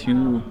isn't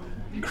to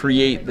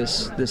create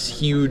this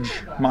huge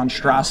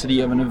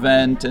monstrosity of an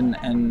event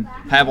and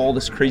have all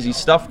this crazy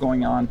stuff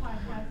going on.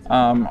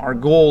 Our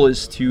goal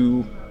is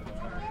to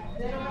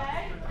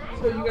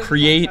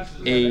create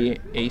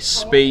a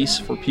space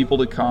for people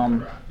to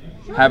come,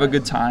 have a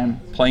good time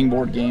playing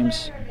board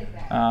games,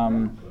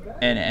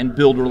 and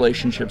build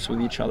relationships with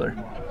each other.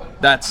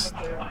 That's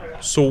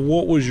So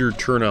what was your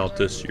turnout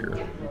this year?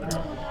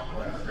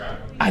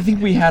 I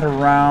think we had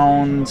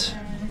around.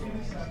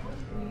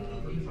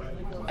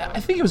 I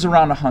think it was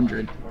around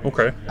 100.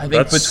 Okay. I think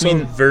That's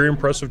between- a very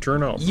impressive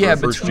turnout for the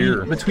first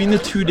year. between the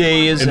 2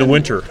 days In the and-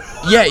 winter.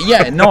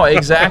 Yeah, no,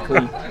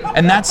 exactly.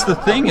 And that's the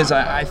thing is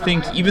I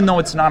think even though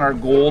it's not our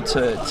goal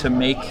to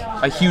make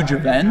a huge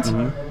event,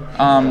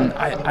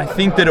 I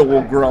think that it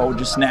will grow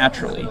just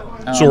naturally.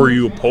 So are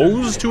you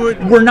opposed to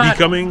it We're not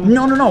becoming?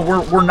 No.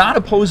 We're not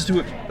opposed to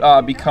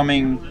it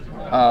becoming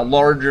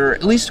larger,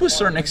 at least to a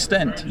certain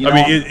extent. You know?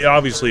 I mean,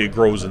 obviously it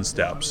grows in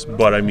steps,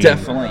 but I mean,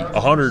 Definitely.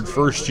 100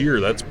 first year,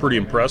 that's pretty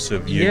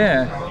impressive. You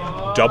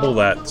double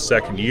that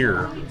second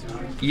year.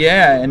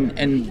 Yeah,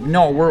 and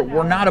no,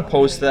 we're not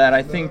opposed to that.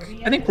 I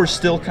think we're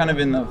still kind of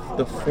in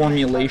the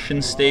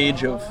formulation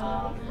stage of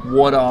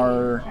what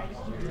our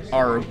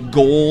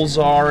goals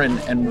are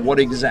and what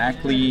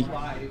exactly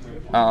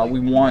we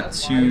want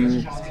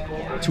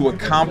to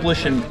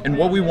accomplish and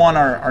what we want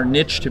our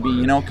niche to be.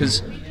 You know,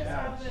 because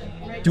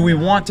do we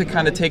want to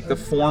kind of take the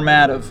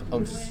format of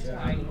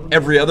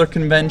every other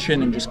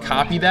convention and just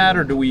copy that,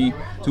 or do we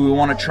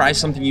want to try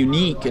something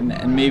unique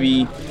and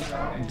maybe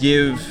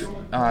give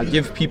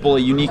people a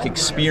unique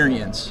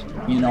experience?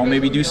 You know,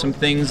 maybe do some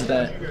things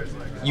that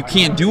you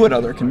can't do at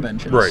other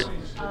conventions. Right.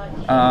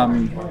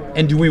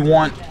 And do we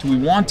want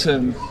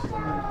to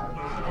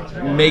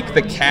make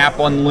the cap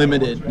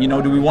unlimited? You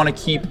know, do we want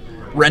to keep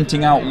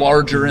renting out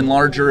larger and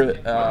larger,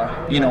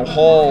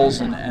 halls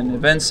and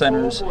event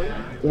centers,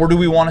 or do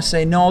we want to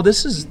say no?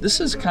 This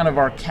is kind of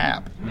our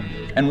cap,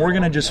 and we're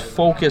going to just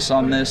focus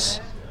on this,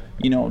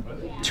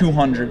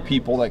 200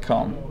 people that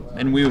come,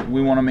 and we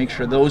want to make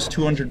sure those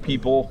 200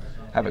 people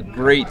have a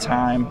great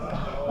time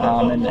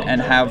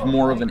and have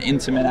more of an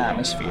intimate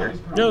atmosphere.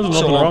 Yeah, there's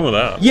nothing wrong with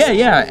that.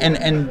 Yeah,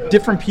 and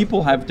different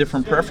people have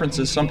different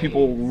preferences. Some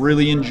people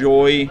really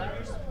enjoy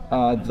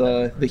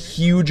the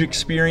huge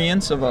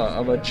experience of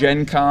a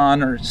Gen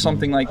Con or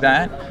something like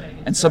that,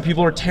 and some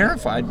people are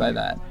terrified by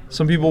that.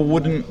 Some people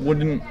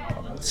wouldn't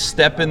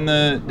step in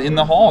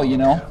the hall, you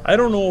know. I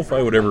don't know if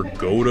I would ever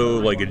go to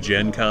like a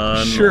Gen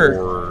Con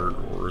Sure. or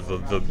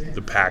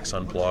the PAX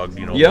Unplugged,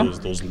 Yeah.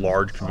 those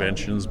large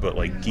conventions, but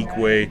like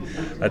Geekway,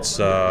 that's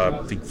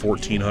I think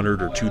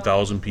 1,400 or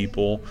 2,000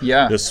 people.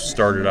 Yeah. This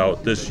started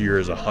out this year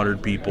as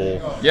 100 people.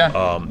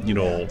 Yeah.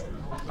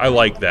 I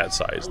like that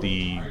size.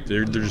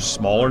 There's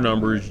smaller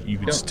numbers. You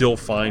can Yeah. still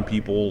find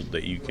people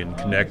that you can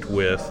connect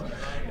with,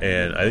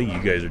 and I think you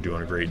guys are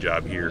doing a great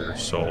job here.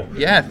 So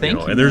Yeah, thank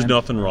you, And there's man.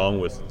 nothing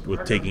wrong with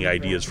taking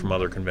ideas from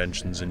other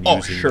conventions and Oh,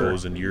 using sure.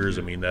 those in yours.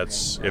 I mean,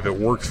 that's if it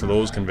works for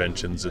those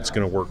conventions, it's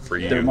going to work for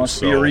you. There must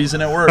be a So-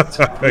 reason it worked.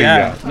 Yeah,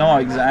 Yeah. no,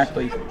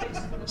 exactly.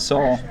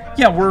 So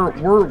yeah,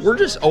 we're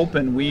just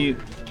open.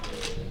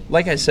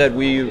 Like I said,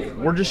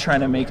 we're just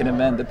trying to make an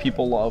event that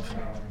people love.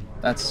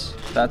 That's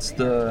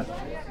the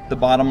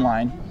bottom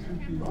line.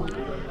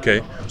 Okay,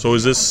 so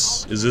is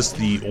this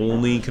the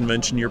only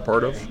convention you're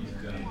part of?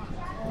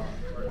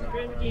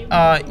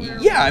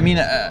 Yeah, I mean,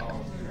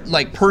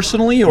 like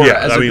personally or Yeah,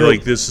 as I a mean, group?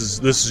 like this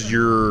is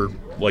your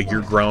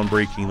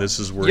groundbreaking. This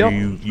is where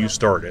Yep. you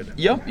started.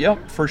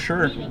 Yep, for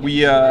sure.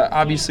 We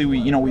obviously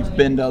we've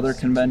been to other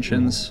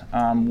conventions.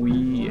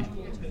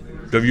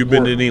 Have you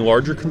been to any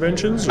larger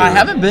conventions? Or? I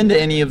haven't been to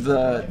any of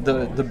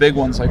the big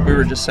ones like we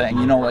were just saying.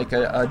 Like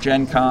a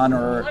Gen Con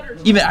or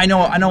even I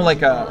know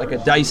like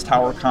a Dice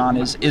Tower Con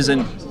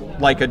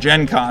isn't like a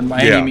Gen Con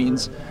by Yeah. any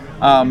means.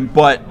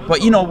 But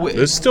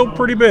It's still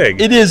pretty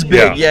big. it is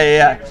big.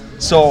 Yeah.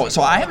 So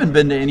I haven't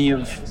been to any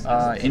of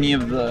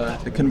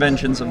the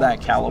conventions of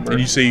that caliber. And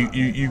you say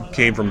you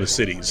came from the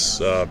cities,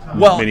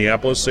 Well,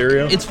 Minneapolis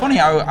area? It's funny.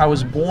 I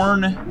was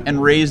born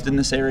and raised in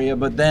this area,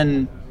 but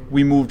then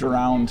we moved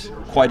around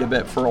quite a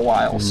bit for a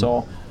while.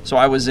 So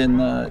I was in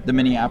the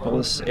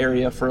Minneapolis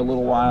area for a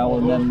little while,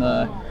 and then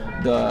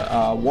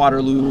the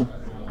Waterloo,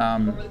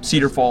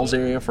 Cedar Falls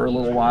area for a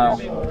little while.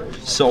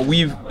 So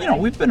we've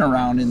been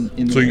around in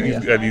the So area.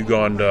 have you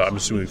gone to, I'm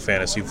assuming,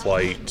 Fantasy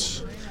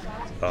Flight?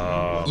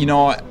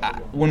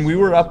 When we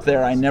were up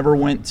there, I never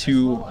went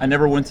to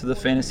the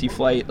Fantasy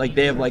Flight. Like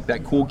they have like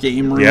that cool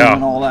game room Yeah.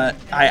 and all that.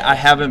 I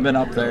haven't been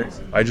up there.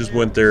 I just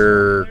went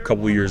there a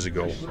couple of years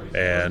ago,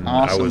 and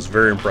Awesome. I was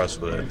very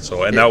impressed with it.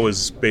 So, and that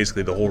was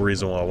basically the whole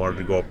reason why I wanted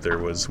to go up there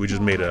was we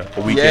just made a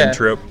weekend Yeah.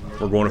 trip.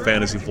 We're going to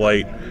Fantasy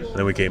Flight, and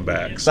then we came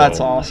back. So. That's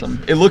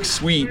awesome. It looks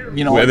sweet, And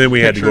then we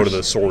had to go to the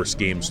pictures. Source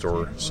game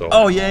store. So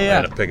Oh, yeah. I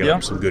ended up picking Yep.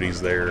 up some goodies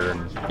there.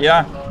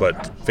 Yeah.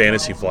 But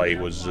Fantasy Flight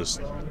was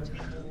just,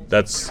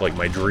 that's like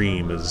my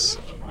dream, is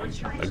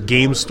a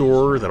game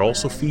store that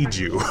also feeds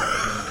you.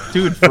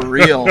 Dude, for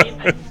real.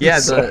 Yeah,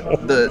 So-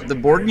 the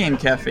board game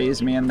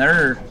cafes, man,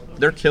 they're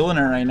killing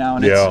it right now,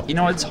 and Yeah.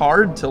 it's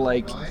hard to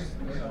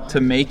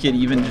make it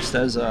even just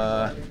as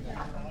a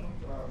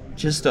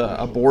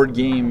board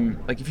game.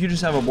 Like if you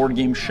just have a board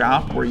game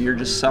shop where you're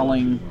just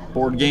selling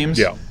board games,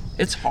 Yeah.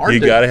 it's hard. You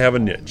got to have a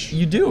niche.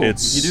 You do.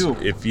 It's, You do.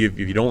 If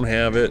you don't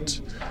have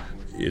it,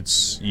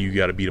 it's you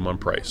got to beat them on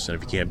price, and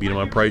if you can't beat them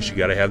on price, you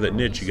got to have that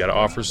niche. You got to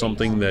offer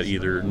something that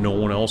either no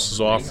one else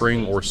is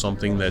offering, or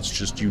something that's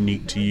just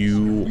unique to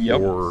you,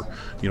 or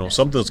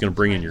something that's going to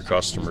bring in your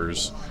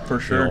customers. For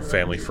sure,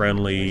 family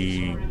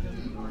friendly,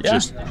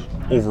 just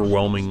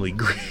overwhelmingly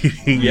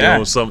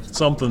greeting.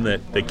 Something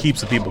that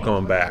keeps the people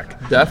coming back.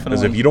 Definitely,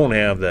 because if you don't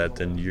have that,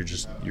 then you're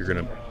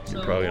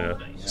probably gonna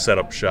set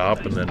up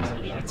shop and then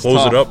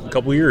close it up in a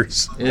couple of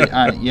years.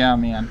 Yeah,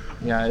 man.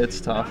 Yeah,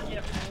 it's tough.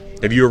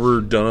 Have you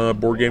ever done a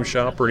board game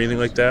shop or anything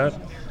like that?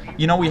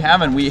 We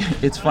haven't.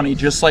 It's funny,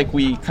 just like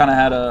we kind of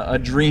had a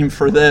dream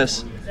for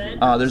this,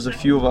 there's a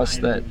few of us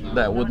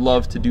that would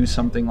love to do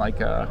something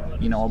like a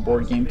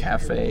board game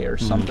cafe or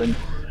something.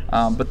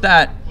 But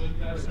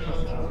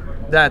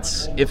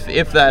that's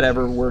if that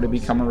ever were to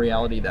become a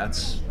reality,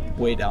 that's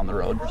way down the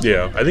road.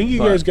 Yeah, I think you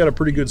guys got a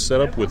pretty good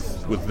setup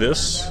with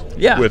this.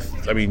 Yeah.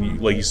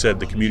 Like you said,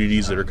 the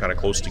communities that are kind of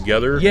close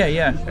together.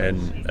 Yeah.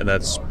 And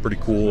that's pretty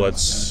cool.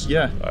 That's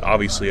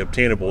obviously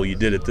obtainable. You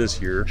did it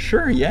this year.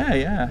 Sure.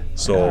 Yeah.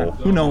 So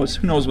who knows?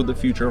 Who knows what the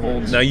future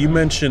holds? Now you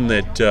mentioned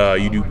that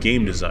you do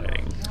game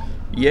designing.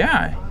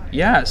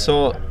 Yeah.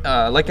 So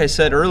like I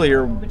said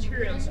earlier,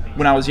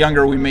 when I was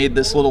younger, we made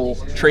this little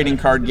trading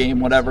card game,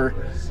 whatever,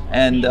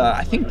 and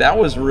I think that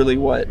was really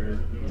what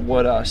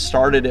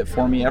started it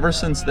for me. Ever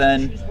since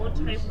then,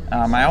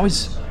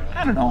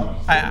 I don't know,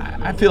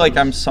 I feel like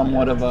I'm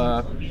somewhat of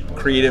a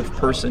creative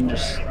person,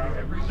 just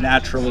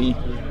naturally.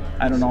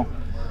 I don't know.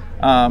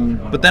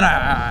 But then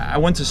I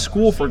went to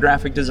school for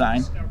graphic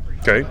design.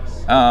 Okay.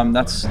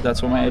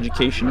 That's what my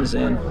education is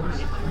in,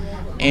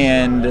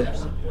 and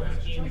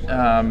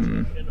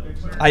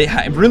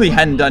I really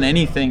hadn't done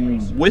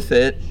anything with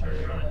it.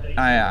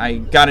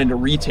 I got into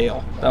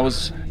retail. That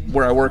was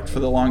where I worked for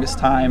the longest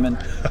time, and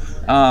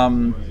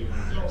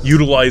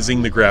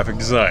utilizing the graphic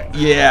design.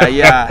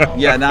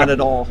 Yeah, not at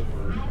all.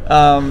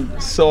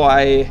 So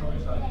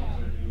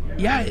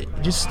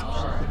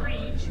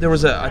there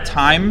was a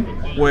time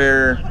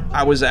where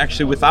I was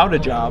actually without a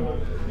job,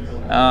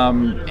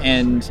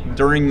 and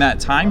during that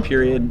time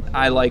period,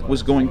 I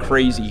was going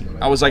crazy.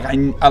 I was like,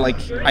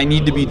 I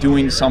need to be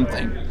doing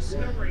something,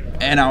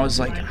 and I was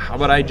like, how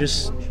about I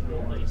just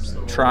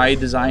try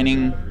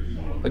designing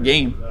a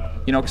game?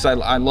 Because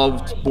I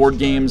loved board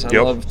games. I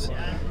loved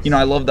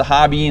the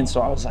hobby, and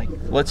so I was like,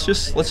 let's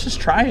just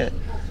try it.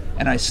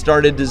 And I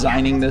started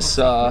designing this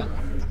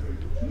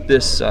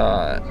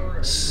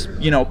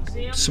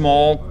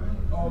small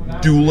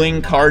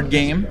dueling card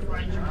game,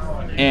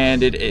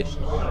 and it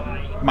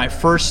my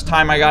first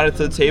time I got it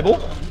to the table,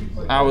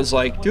 I was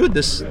like, dude,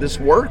 this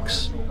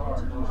works.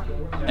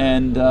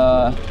 And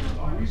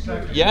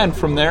and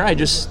from there I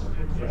just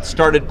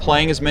started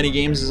playing as many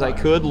games as I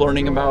could,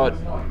 learning about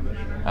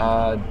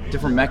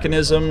different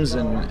mechanisms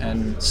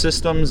and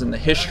systems and the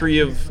history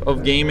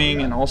of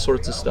gaming and all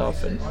sorts of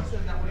stuff. And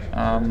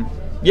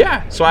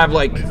so I have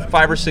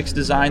 5 or 6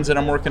 designs that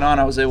I'm working on.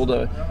 I was able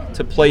to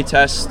play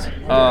test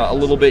a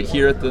little bit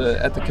here at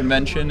the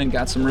convention and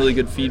got some really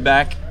good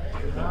feedback.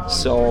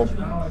 So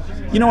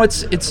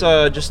it's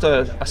just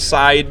a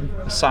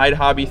side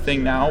hobby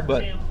thing now,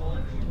 but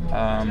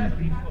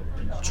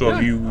so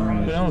have you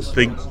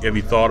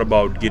thought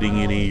about getting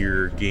any of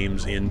your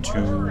games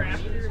into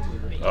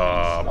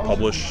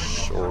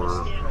publish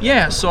or?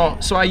 Yeah, so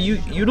I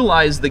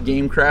utilize the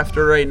Game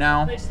Crafter right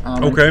now.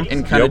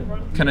 And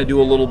kind of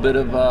do a little bit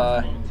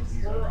of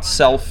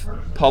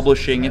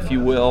self-publishing, if you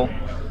will.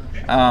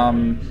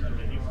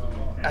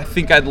 I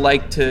think I'd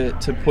like to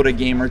put a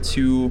game or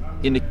two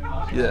into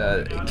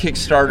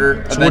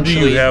Kickstarter eventually. So what do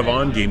you have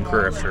on Game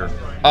Crafter?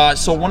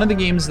 So one of the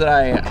games that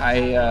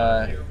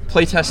I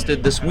play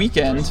tested this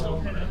weekend,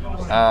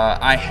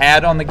 I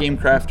had on the Game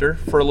Crafter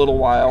for a little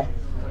while.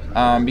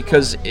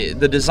 Because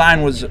the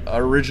design was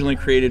originally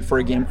created for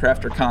a Game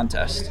Crafter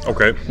contest.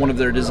 Okay. One of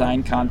their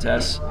design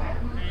contests.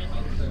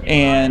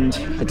 And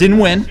I didn't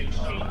win.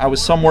 I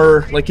was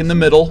somewhere in the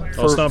middle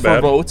for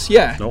votes.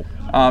 Yeah. Nope.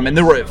 And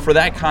for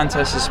that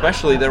contest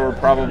especially, there were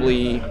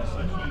probably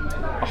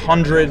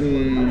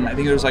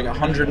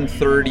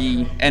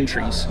 130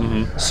 entries.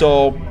 Mm-hmm.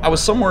 So I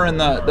was somewhere in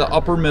the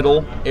upper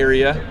middle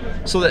area.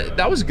 So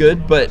that was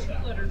good, but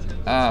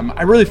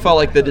I really felt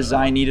like the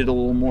design needed a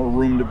little more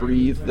room to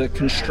breathe. The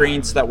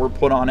constraints that were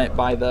put on it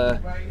by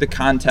the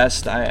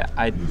contest,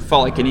 I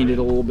felt like it needed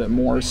a little bit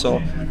more.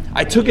 So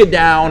I took it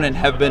down and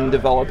have been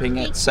developing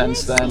it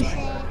since then.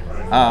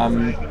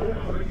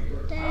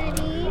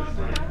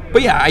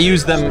 But yeah, I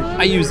use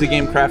the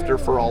Game Crafter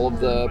for all of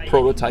the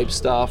prototype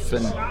stuff,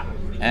 and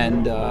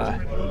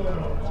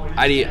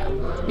I'd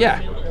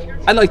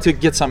like to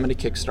get something to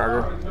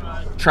Kickstarter.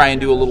 Try and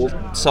do a little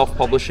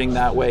self-publishing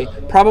that way,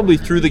 probably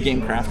through the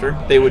Game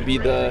Crafter. They would be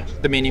the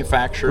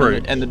manufacturer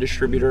and the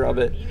distributor of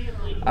it,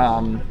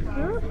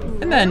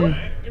 and then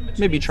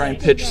maybe try and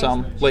pitch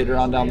some later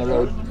on down the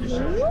road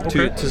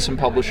to some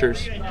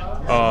publishers.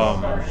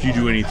 Do you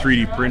do any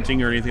 3D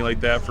printing or anything like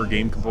that for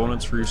game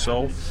components for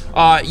yourself?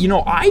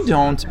 I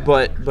don't,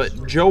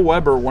 but Joe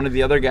Weber, one of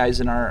the other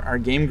guys in our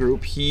game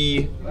group,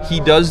 he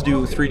does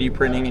do 3D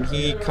printing, and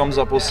he comes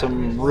up with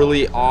some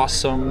really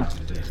awesome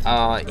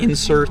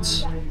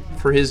inserts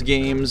for his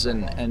games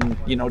and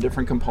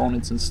different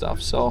components and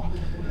stuff. So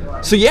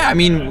yeah, I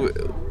mean,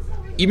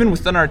 even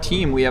within our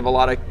team, we have a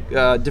lot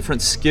of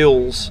different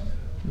skills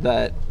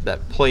that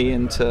play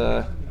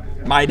into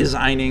my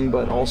designing,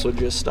 but also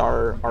just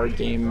our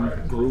game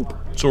group.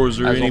 So is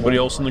there as a anybody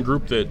whole. else in the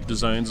group that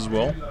designs as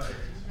well?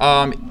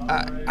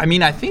 I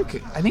mean, I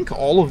think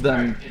all of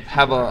them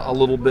have a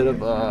little bit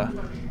of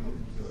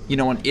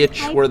an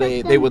itch where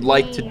they would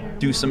like to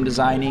do some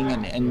designing,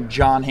 and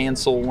John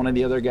Hansel, one of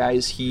the other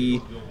guys,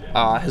 he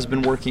has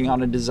been working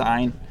on a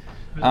design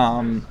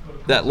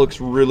that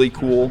looks really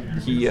cool.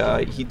 He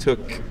took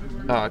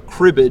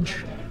cribbage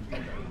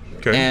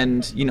Okay.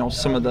 and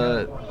some of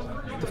the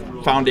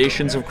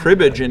foundations of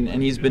cribbage, and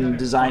he's been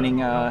designing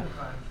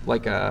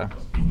like a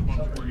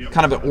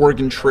kind of an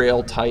Oregon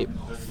Trail type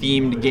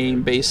themed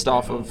game based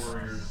off of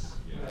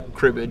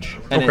cribbage,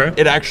 and Okay.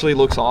 it actually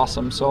looks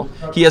awesome. So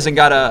he hasn't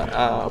got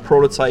a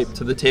prototype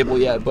to the table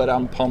yet, but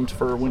I'm pumped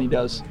for when he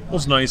does. Well,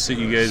 it's nice that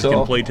you guys So-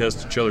 can play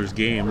test each other's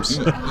games.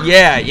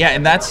 Yeah,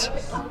 and that's,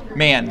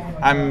 man,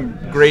 I'm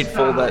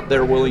grateful that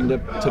they're willing to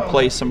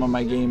play some of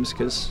my games,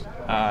 because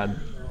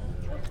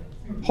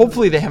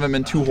hopefully they haven't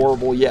been too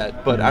horrible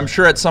yet, but I'm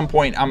sure at some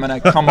point I'm going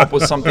to come up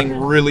with something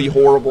really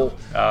horrible,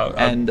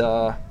 and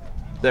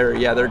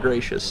they're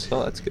gracious,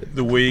 so that's good.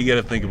 The way you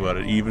got to think about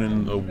it,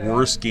 even the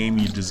worst game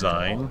you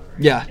design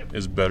Yeah,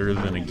 is better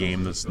than a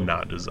game that's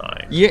not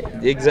designed. yeah,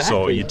 exactly.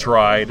 So you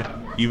tried,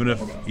 even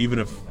if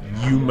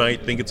you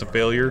might think it's a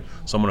failure,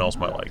 someone else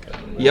might like it.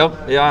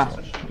 Yep,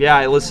 yeah.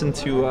 I listened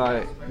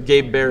to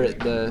Gabe Barrett,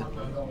 the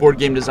board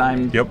game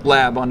design Yep.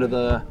 lab under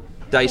the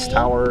Dice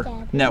Tower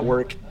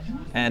network,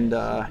 and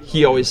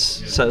he always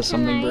says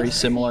something very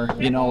similar.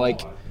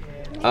 Like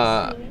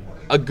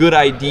a good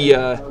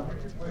idea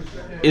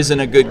isn't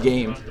a good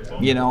game.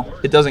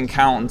 It doesn't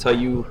count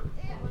until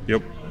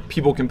Yep.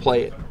 people can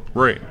play it.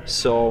 Right.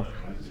 So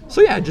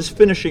yeah, just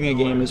finishing a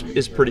game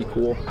is pretty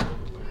cool.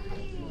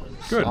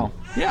 Good. So,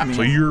 yeah, I mean,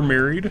 So you're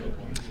married?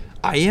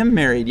 I am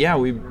married. Yeah,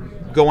 we've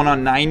going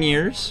on 9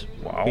 years.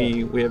 Wow.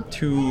 We have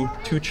two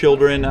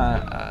children,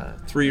 a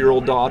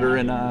 3-year-old daughter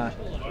and a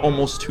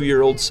almost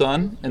 2-year-old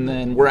son, and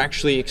then we're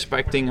actually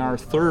expecting our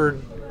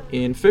third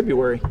in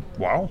February.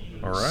 Wow.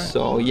 All right.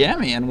 So yeah,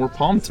 man, we're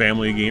pumped.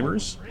 Family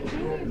gamers?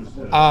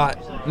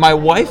 My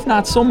wife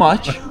not so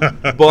much,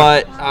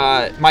 but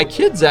my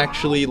kids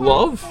actually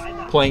love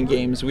playing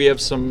games. We have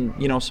some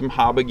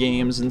hobby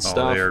games and Oh,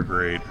 stuff. they are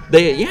great.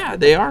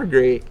 They are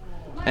great,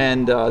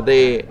 and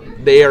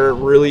they are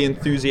really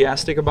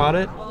enthusiastic about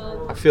it.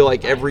 I feel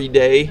like every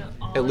day,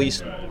 at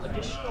least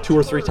 2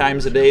 or 3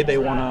 times a day, they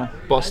want to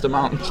bust them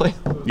out and play.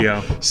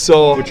 Yeah.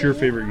 So What's your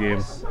favorite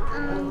game?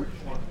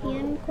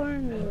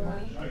 Unicorn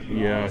Luck.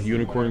 Yeah,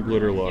 Unicorn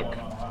Glitter Luck.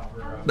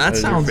 that is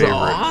her sounds favorite.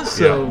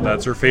 awesome. Yeah,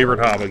 that's her favorite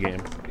hobby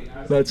game.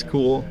 That's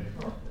cool.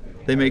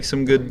 They make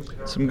some good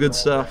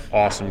stuff.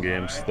 Awesome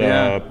games.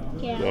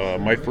 Yeah.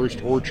 My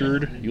First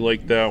Orchard, you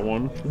like that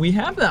one. We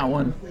have that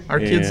one. Our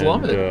kids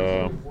love it.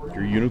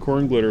 Your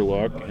Unicorn Glitter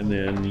Luck, and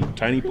then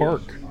Tiny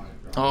Park.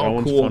 That Oh,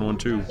 one's a cool. fun one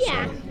too.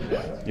 Yeah.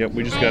 Yep,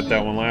 we just got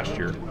that one last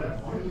year.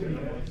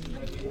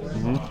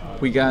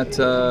 We got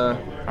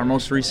our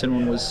most recent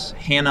one was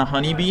Hannah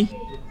Honeybee.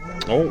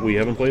 Oh, we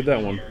haven't played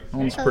that one. That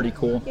one's pretty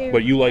cool.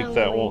 But you like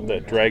that one,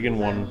 that dragon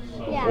one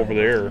Yeah. over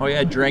there. Oh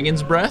yeah,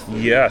 Dragon's Breath.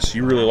 Yes,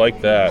 you really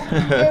like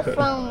that. Your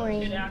phone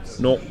rings.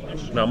 Nope,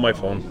 not my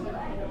phone.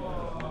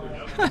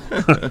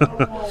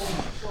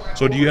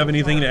 So do you have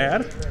anything to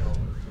add?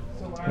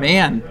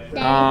 Man, Dad,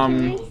 can I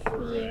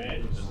see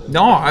it?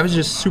 no, I was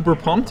just super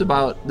pumped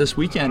about this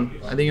weekend.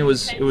 I think it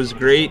was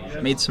great.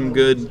 Made some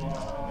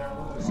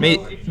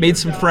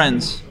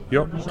friends.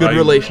 Yep. Good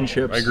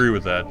relationships. I agree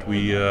with that.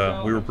 We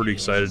were pretty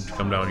excited to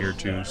come down here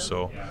too.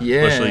 So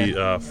Yeah.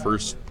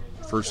 especially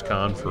first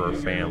con for our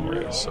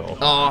family. So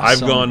Awesome.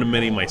 I've gone to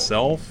many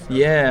myself,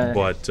 Yeah.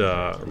 but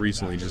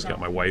recently just got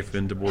my wife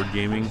into board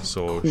gaming,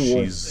 so Cool.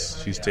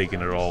 she's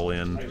taking it all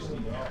in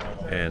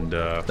and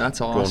That's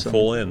going awesome.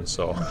 full in.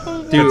 So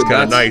Dude, it's kind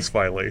that's- of nice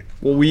finally.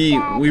 Well, we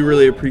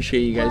really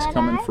appreciate you guys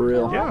coming for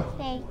real. Yeah.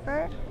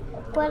 Paper,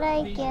 but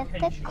I get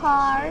the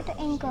card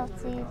and go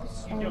to the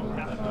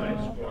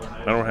cinema.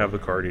 I don't have the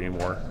card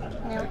anymore.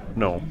 No,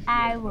 No.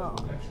 I will.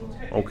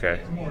 Okay,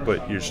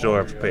 but you still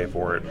have to pay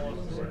for it.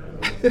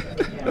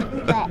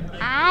 But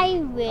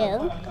I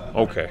will.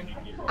 Okay.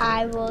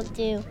 I will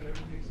do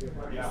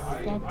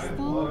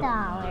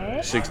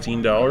 $16.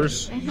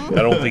 $16?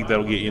 I don't think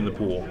that'll get you in the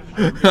pool.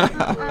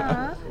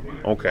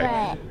 Okay.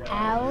 But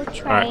I will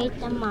try it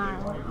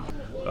tomorrow.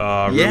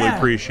 Really Yeah.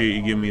 appreciate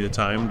you giving me the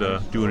time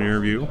to do an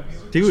interview.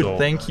 Dude, So,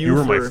 thank you You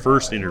were my for-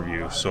 first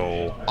interview,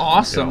 so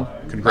Awesome.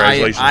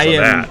 congratulations I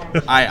on am,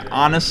 that. I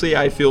honestly,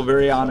 I feel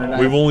very honored.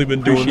 We've only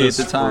been doing appreciate this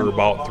the time. for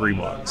about 3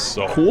 months,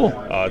 so Cool.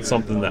 It's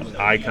something that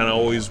I kind of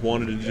always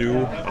wanted to do.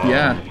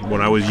 Yeah.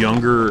 When I was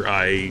younger,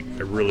 I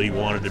really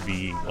wanted to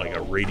be like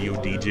a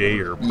radio DJ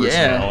or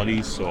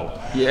personality, so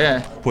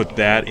Yeah, put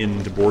that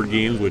into board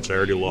games, which I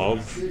already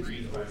love.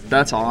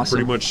 that's awesome.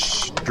 Pretty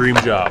much dream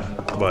job,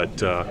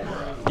 but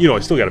I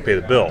still got to pay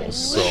the bills,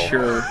 so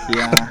Sure,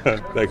 yeah.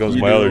 that goes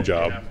You my do. other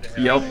job.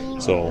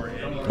 Yep. So,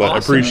 but I Awesome,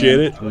 appreciate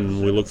man. it,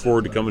 and we look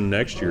forward to coming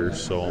next year.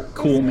 So,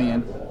 Cool,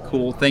 man.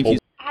 Cool. Thank you.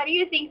 How do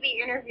you think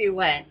the interview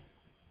went?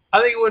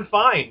 I think it went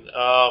fine.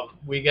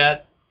 We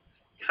got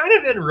kind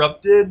of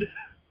interrupted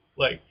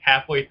like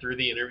halfway through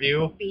the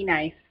interview. Be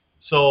nice.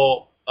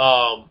 So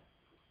I'm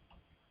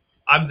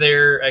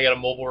there. I got a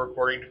mobile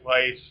recording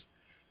device,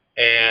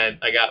 and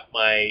I got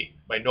my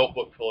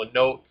notebook full of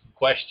notes and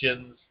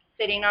questions.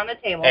 Sitting on the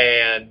table.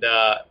 And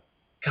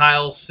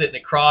Kyle's sitting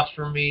across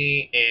from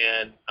me,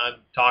 and I'm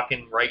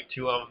talking right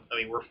to him. I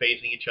mean, we're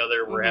facing each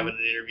other. We're having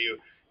an interview,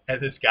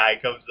 and this guy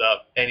comes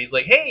up, and he's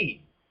like,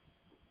 "Hey,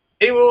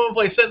 anyone want to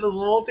play Sentinels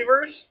of the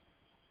Multiverse?"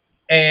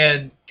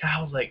 And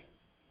Kyle's like,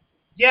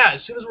 "Yeah,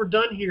 as soon as we're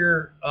done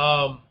here,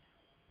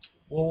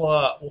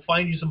 we'll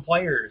find you some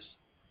players."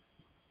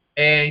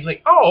 And he's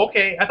like, "Oh,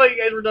 okay. I thought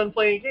you guys were done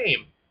playing a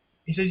game."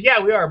 He says, "Yeah,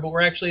 we are, but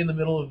we're actually in the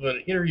middle of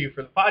an interview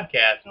for the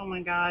podcast." Oh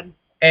my God.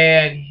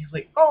 And he's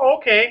like, "Oh,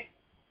 okay."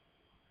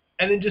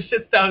 And then just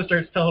sits down and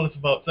starts telling us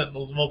about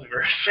Sentinels of the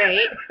Multiverse.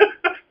 Right.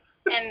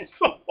 And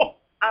So,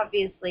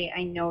 obviously,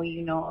 I know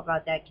you know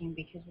about that game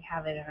because we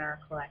have it in our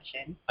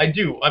collection. I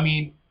do. I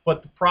mean,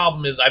 but the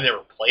problem is I've never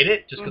played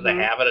it. Just because I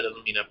have it, it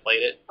doesn't mean I've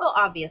played it. Well,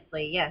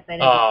 obviously, yes, I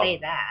didn't say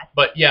that.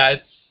 But yeah,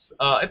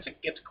 it's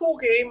a cool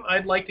game.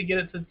 I'd like to get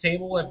it to the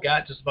table. I've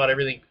got just about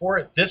everything for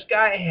it. This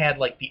guy had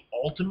like the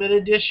Ultimate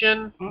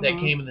Edition that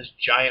came in this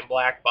giant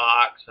black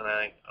box, and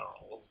I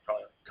don't know, it was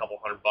probably a couple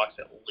 $100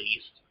 at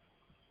least.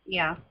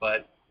 Yeah.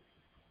 But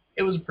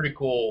it was a pretty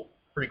cool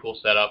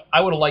setup. I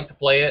would have liked to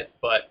play it,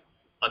 but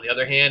on the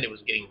other hand, it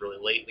was getting really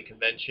late in the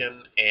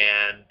convention,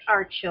 and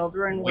Our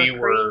children we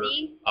were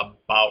crazy.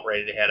 about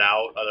ready to head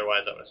out.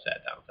 Otherwise, I would have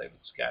sat down and played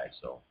with this guy.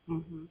 So,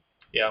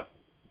 yeah.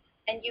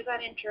 And you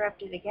got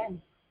interrupted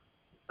again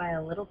by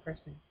a little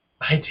person.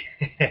 I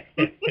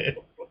did.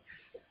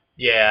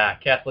 Yeah,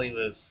 Kathleen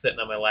was sitting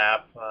on my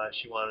lap.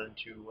 She wanted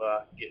to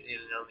get in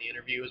on the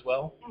interview as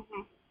well.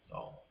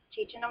 So,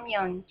 Teaching them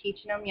young.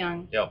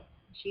 yep.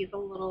 She's a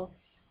little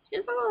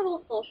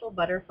social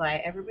butterfly.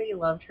 Everybody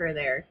loved her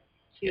there.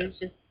 She was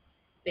just,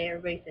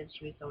 everybody said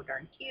she was so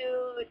darn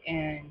cute,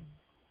 and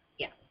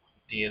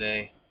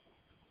DNA.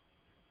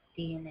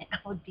 DNA.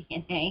 Oh,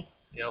 DNA.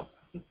 Yep.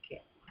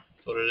 Okay.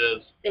 That's what it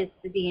is. It's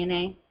the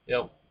DNA.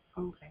 Yep.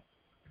 Okay.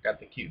 I got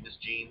the cuteness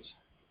genes.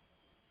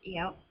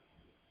 Yep.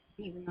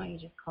 Even though you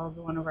just called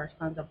one of our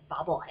sons a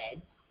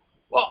bobblehead.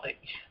 Well,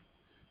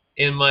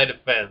 in my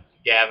defense,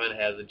 Gavin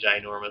has a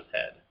ginormous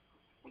head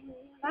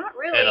Not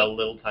really. and a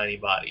little tiny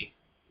body.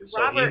 So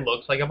Robert- he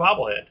looks like a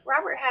bobblehead.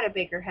 Robert had a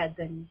bigger head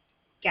than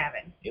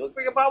Gavin. He looks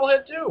like a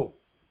bobblehead too.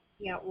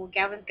 Yeah, well,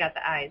 Gavin's got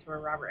the eyes where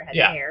Robert had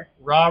Yeah. the hair.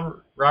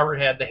 Robert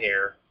had the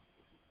hair.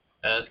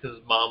 And that's because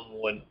his mom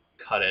wouldn't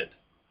cut it.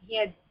 He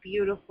had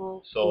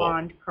beautiful So-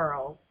 blonde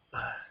curls.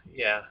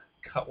 Yeah,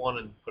 cut one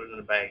and put it in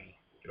a baggie.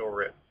 Get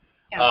over it.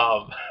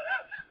 Yeah.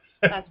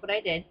 That's what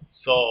I did.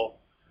 So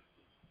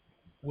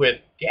with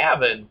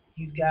Gavin,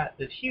 he's got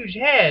this huge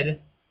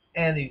head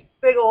and these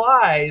big ol'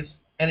 eyes,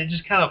 and it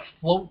just kind of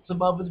floats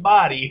above his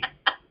body.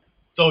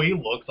 So he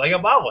looks like a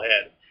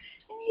bobblehead.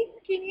 And he's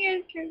skinny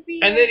and curvy.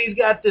 And then he's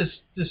got this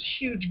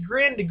huge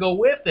grin to go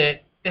with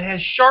it that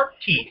has shark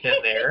teeth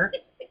in there.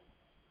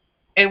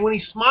 And when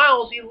he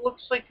smiles, he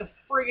looks like a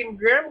friggin'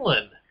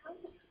 gremlin.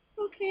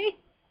 Okay.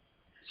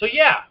 So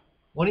yeah,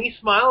 when he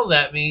smiles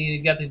at me,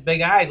 he's got these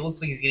big eyes. It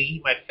looks like he's gonna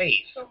eat my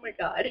face. Oh my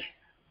God.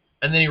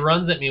 And then he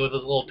runs at me with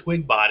his little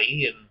twig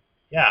body, and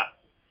yeah,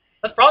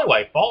 that's probably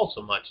why he falls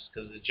so much,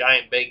 because his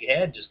giant big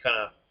head just kind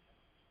of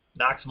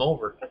knocks him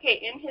over. Okay,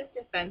 in his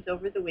defense,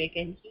 over the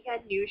weekend, he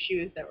had new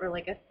shoes that were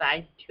like a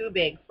size too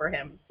big for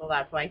him, so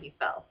that's why he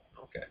fell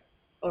Okay.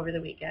 over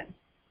the weekend.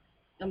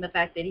 And the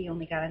fact that he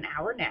only got an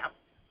hour nap.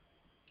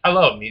 I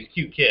love him. He's a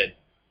cute kid.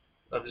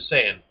 I'm just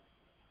saying,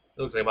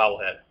 he looks like a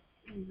bobblehead.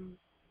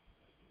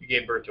 You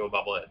gave birth to a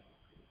bobblehead.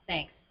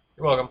 Thanks.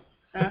 You're welcome.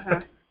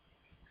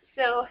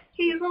 So,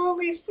 He's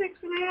only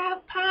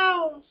 6.5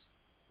 pounds.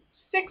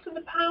 6 of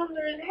the pounds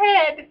are his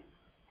head.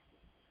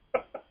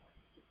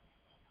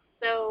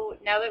 so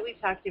now that we've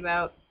talked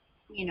about,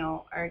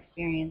 our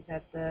experience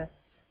at the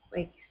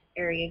Lake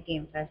Area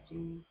Game Fest,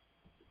 and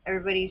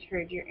everybody's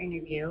heard your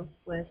interview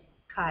with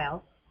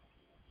Kyle,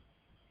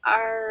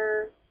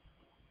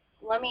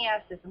 let me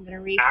ask this. I'm going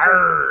to read.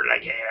 Arr,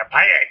 like a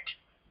pirate.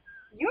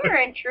 You are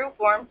in true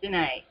form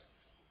tonight.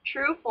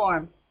 True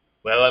form.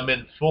 Well, I'm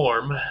in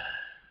form.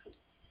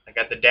 I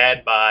got the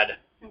dad bod.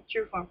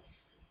 True form.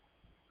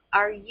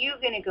 Are you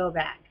going to go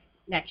back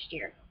next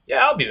year? Yeah,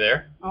 I'll be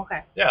there.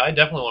 Okay. Yeah, I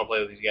definitely want to play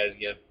with these guys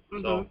again. So,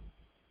 Mhm.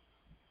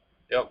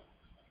 yep.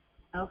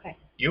 Okay.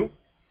 You?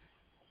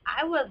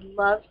 I would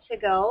love to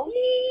go.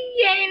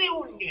 I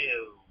don't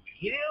know.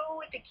 You know,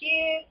 with the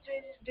kids,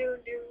 I just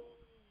don't know.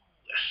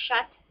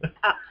 Shut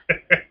up.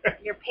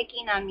 You're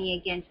picking on me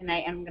again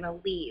tonight, and I'm gonna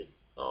leave.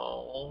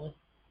 Oh,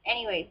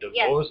 Anyway,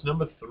 yes. divorce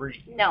number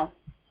 3. No,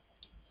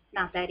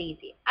 not that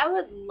easy. I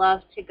would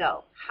love to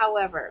go.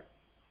 However,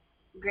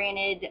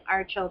 granted,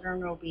 our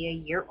children will be a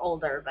year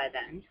older by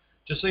then.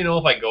 Just so you know,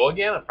 if I go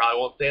again, I probably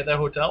won't stay at that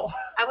hotel.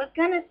 I was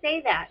gonna say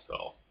that.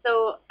 So,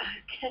 So I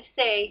was gonna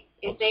say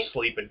I'll if they just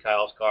sleep in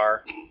Kyle's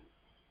car.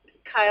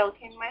 Kyle,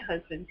 can my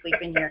husband sleep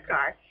in your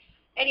car?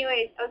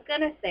 Anyways, I was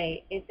gonna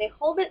say if they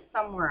hold it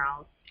somewhere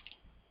else,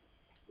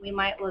 we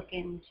might look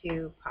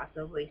into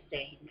possibly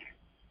staying there.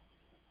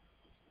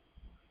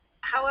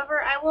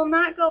 However, I will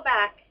not go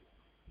back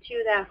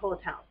to that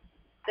hotel.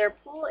 Their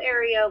pool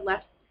area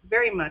left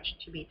very much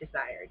to be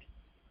desired.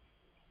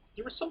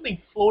 There was something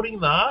floating in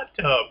the hot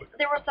tub.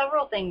 There were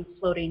several things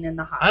floating in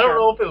the hot I don't tub.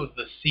 know if it was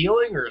the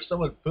ceiling or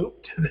someone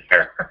pooped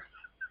there.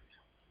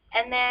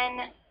 And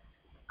then,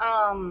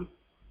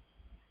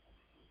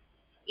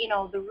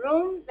 the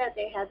room that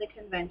they had the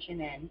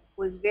convention in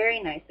was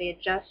very nice. They had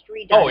just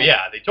redone Oh, it.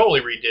 yeah, they totally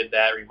redid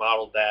that,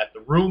 remodeled that. The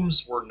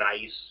rooms were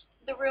nice.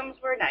 The rooms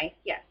were nice,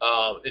 yes.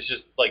 It's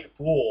just like the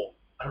pool.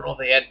 I don't know if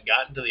they hadn't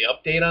gotten to the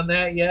update on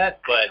that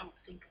yet, I but don't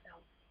think so.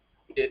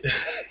 it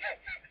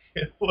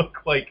it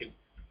looked like an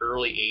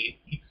early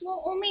 80s.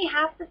 Well, only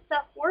half the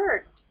stuff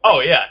worked. Oh,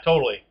 yeah,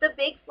 totally. The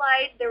big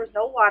slide, there was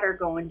no water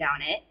going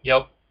down it.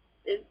 Yep,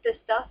 The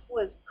stuff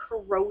was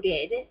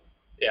corroded.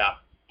 yeah.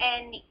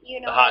 And,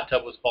 The hot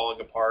tub was falling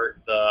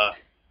apart. The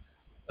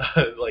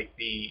like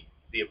the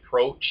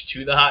approach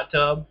to the hot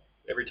tub,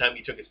 every time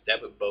you took a step,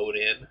 it bowed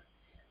in.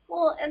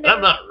 well, and And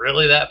I'm not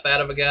really that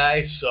fat of a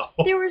guy, so.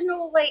 there was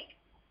no,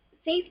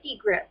 safety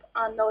grip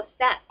on those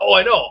steps. Oh,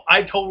 I know.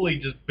 I totally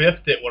just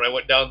biffed it when I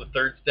went down the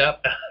 3rd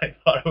step. I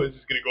thought I was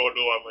just going to go into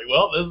one. I'm like,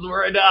 well, this is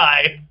where I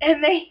die.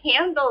 And the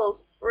handles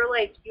were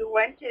you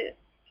went to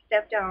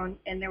step down,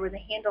 and there was a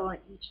handle on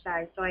each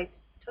side. So I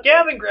took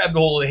Gavin grabbed a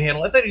hold of the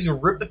handle. I thought he was going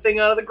to rip the thing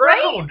out of the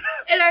ground.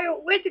 and I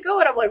went to go,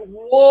 and I'm like,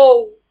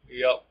 whoa.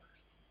 Yep.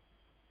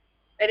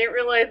 I didn't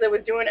realize I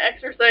was doing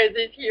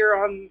exercises here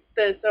on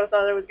this, so I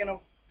thought I was going to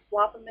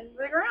flop them into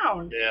the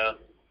ground. Yeah,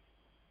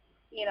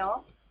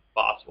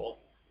 possible.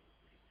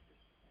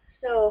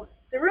 So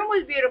the room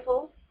was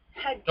beautiful.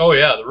 Had Oh,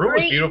 yeah, the room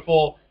was great-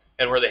 beautiful.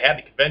 And where they had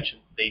the convention,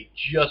 they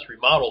just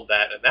remodeled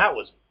that, and that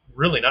was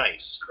really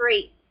nice.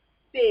 great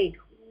big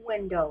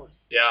windows.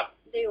 Yeah.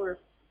 They were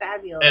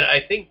fabulous. And I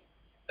think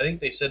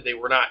they said they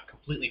were not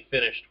completely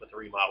finished with the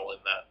remodel in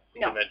that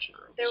No. convention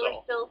room. there So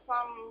were still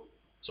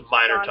some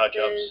minor touch-ups,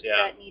 sconces yeah.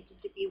 that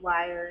needed to be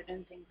wired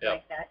and things Yep.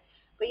 like that.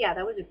 But yeah,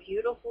 that was a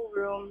beautiful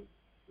room.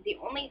 The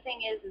only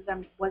thing is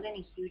I wasn't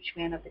a huge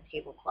fan of the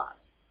tablecloths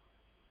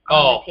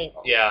on the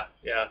table. yeah.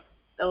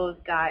 Those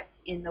got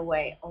in the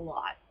way a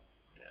lot.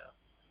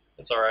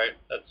 That's all right.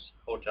 That's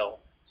hotel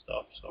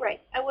stuff. So Right.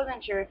 I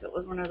wasn't sure if it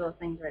was one of those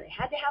things where they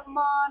had to have them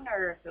on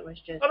or if it was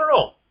just... I don't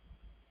know.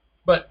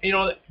 But,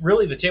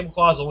 really the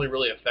tablecloth is only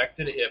really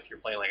affected if you're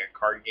playing like a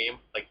card game,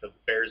 like the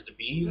Bears to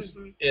Bees.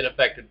 Mhm. It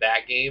affected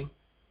that game.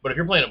 But if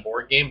you're playing a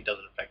board game, it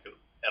doesn't affect it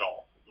at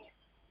all.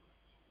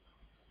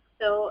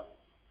 So,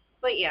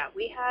 but yeah,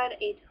 we had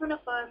a ton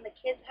of fun. The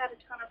kids had a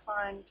ton of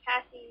fun.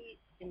 Cassie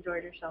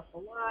enjoyed herself a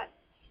lot.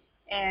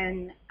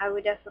 And I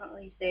would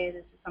definitely say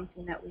this is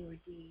something that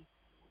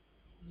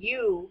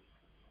you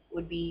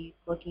would be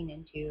looking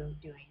into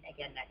doing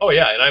again next Oh,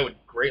 year. yeah, and I would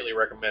greatly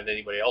recommend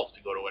anybody else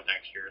to go to it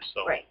next year.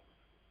 So Right.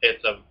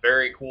 It's a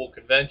very cool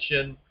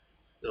convention.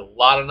 There's a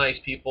lot of nice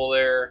people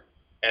there,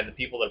 and the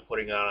people that are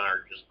putting it on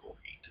are just great.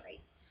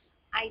 Right.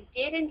 I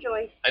did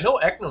enjoy... I know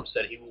Eknam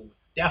said he will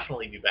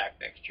definitely be back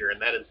next year,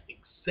 and that is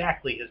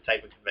exactly his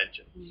type of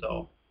convention.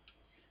 So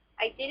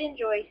I did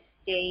enjoy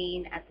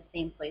staying at the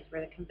same place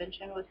where the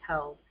convention was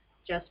held,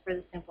 just for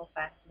the simple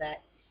fact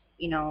that,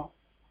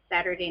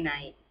 Saturday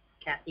night,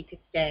 Kathy could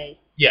stay.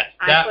 yes,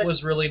 that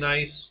was really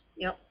nice.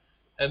 Yep.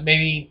 And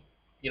maybe,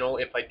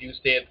 if I do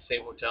stay at the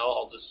same hotel,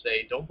 I'll just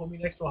say, don't put me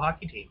next to a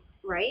hockey team.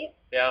 Right?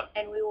 Yeah,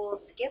 And we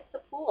will skip the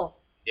pool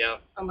yeah,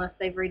 unless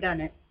they've redone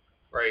it.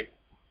 right.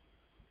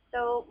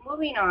 So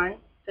moving on,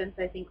 since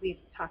I think we've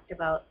talked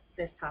about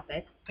this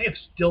topic. They have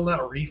still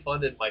not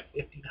refunded my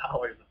 $50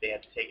 that they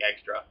had to take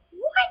extra.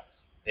 What?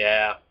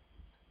 Yeah.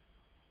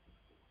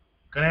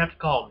 Gonna have to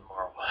call them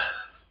tomorrow.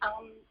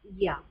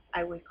 Yeah,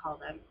 I would call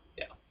them.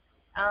 Yeah.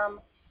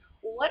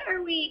 What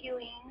are we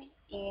doing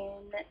in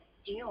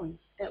June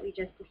that we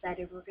just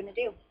decided we're going to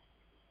do?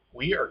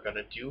 We are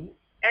gonna do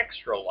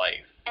Extra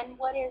Life. And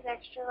what is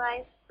Extra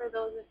Life for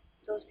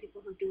those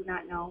people who do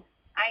not know?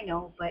 I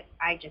know, but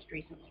I just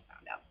recently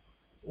found out.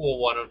 Well,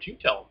 why don't you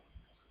tell them?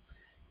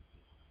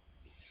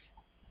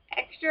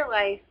 Extra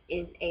Life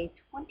is a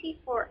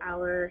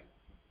 24-hour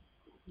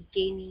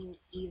gaming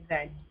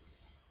event,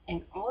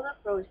 and all the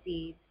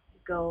proceeds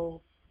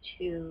go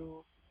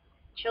to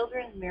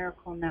Children's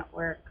Miracle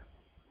Network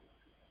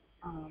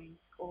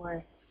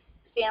for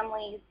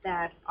families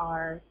that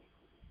are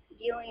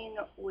dealing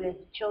with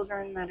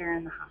children that are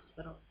in the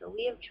hospital. So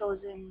we have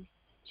chosen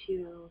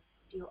to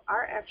do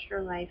our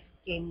Extra Life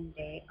Gaming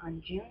Day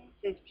on June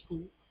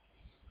 15th,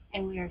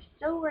 and we are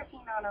still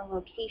working on a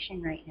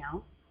location right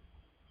now.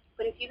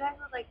 But if you guys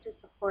would like to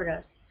support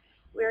us,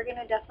 we're going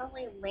to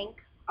definitely link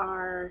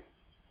our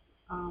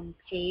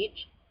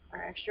page,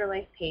 our Extra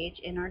Life page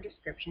in our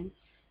description.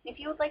 If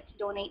you would like to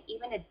donate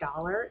even $1,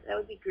 that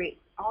would be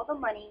great. All the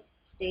money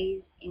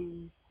stays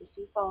in the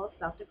Sioux Falls,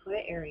 South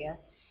Dakota area,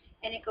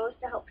 and it goes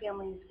to help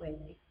families with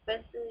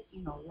expenses,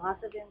 loss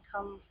of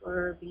income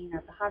for being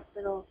at the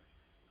hospital,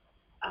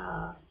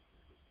 uh,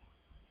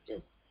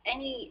 just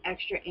any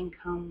extra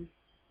income,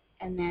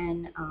 and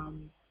then It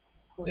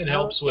hotel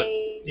helps with,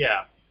 stays,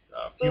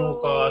 fuel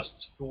food.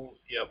 costs, food,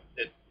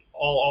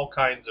 all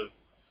kinds of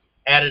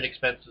added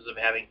expenses of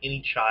having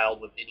any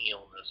child with any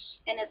illness.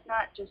 And it's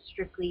not just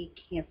strictly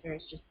cancer,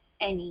 it's just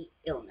any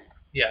illness.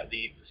 Yeah,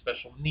 the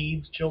special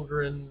needs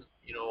children,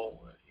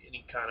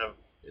 any kind of,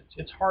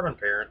 it's hard on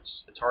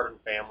parents, it's hard on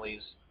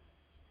families,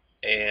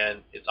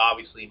 and it's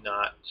obviously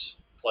not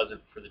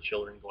pleasant for the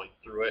children going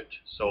through it.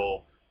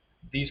 So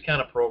these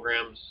kind of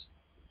programs,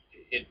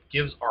 it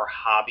gives our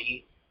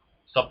hobby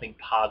something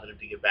positive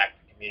to give back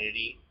to the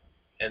community,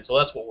 and so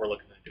that's what we're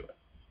looking to do it.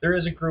 There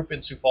is a group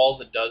in Sioux Falls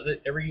that does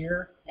it every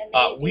year. And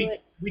they do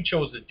it. We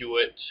chose to do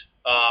it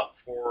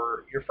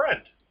for your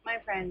friend. My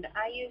friend,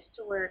 I used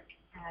to work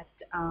at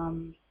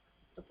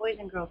the Boys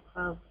and Girls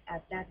Club.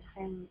 At that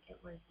time, it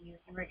was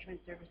Youth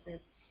Enrichment Services,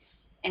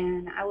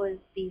 and I was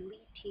the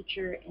lead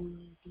teacher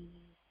in the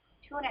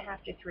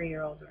 2.5 to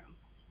 3-year-old room.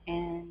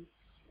 And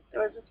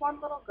there was this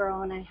one little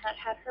girl, and I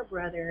had her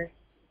brother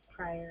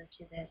prior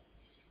to this,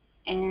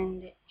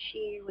 and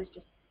she was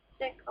just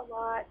sick a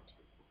lot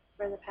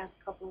for the past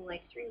couple,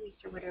 like 3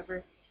 weeks or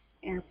whatever.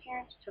 And her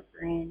parents took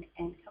her in,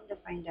 and come to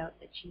find out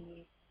that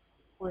she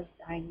was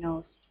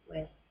diagnosed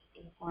with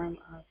a form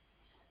of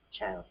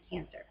child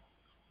cancer.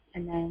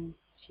 And then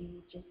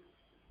she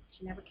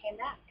never came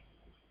back.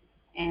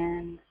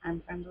 And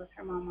I'm friends with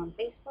her mom on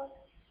Facebook.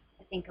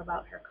 I think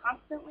about her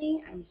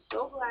constantly. I'm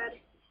so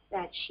glad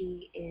that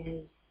she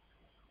is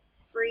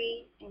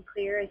free and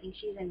clear. I think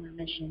she's in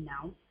remission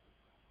now.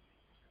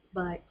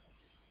 But,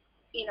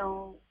 you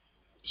know,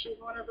 she's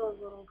one of those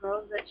little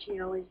girls that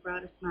she always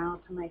brought a smile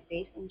to my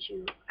face. And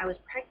I was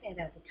pregnant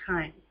at the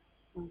time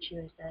when she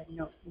was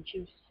diagnosed, and she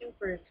was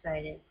super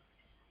excited.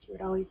 She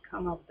would always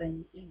come up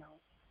and,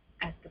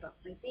 ask about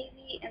my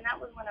baby, and that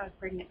was when I was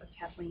pregnant with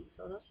Kathleen,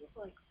 so this was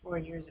like 4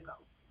 years ago,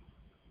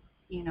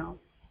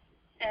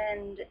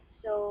 and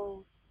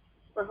so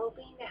we're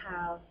hoping to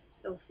have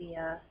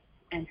Sophia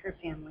and her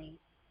family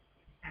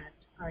at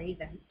our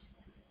event,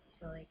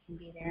 so they can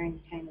be there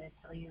and kind of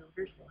tell you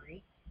her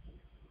story.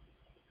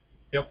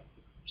 Yep.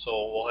 So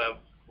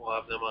we'll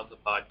have them on the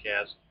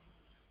podcast.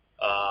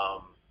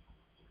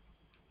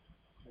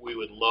 We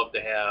would love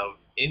to have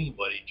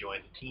anybody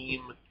join the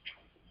team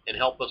and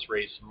help us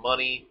raise some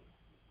money,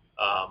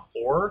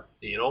 or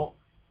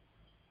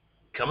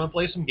come and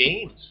play some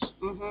games.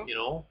 Mm-hmm.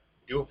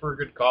 Do it for a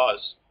good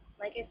cause.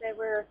 Like I said,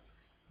 we're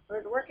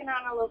working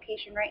on a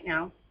location right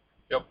now.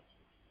 Yep.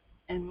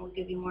 And we'll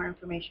give you more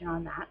information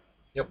on that.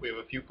 Yep, we have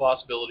a few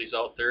possibilities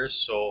out there,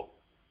 so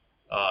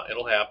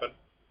it'll happen,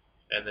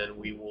 and then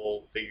we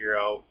will figure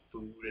out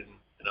food and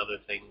other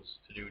things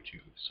to do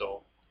too.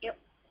 So yep,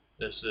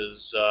 this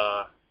is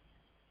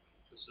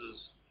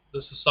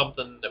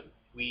something that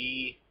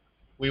we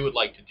would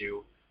like to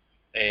do,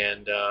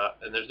 and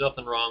there's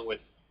nothing wrong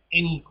with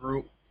any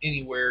group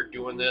anywhere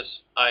doing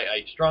this.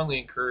 I strongly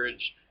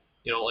encourage,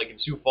 like in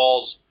Sioux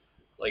Falls,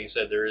 like I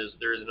said, there is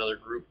another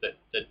group that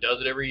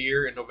does it every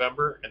year in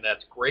November, and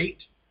that's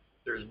great.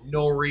 There's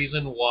no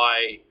reason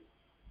why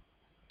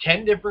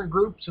 10 different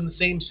groups in the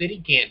same city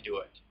can't do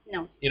it.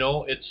 No.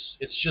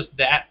 It's just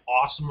that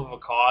awesome of a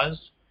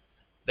cause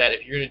that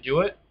if you're going to do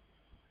it,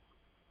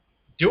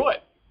 do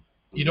it.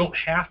 You don't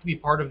have to be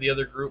part of the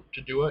other group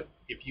to do it.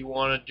 If you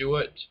want to do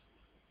it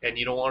and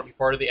you don't want to be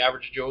part of the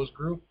Average Joe's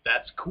group,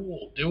 that's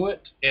cool. Do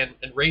it and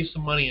raise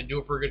some money and do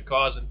it for a good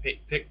cause, and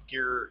pick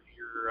your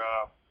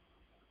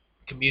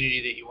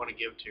community that you want to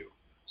give to.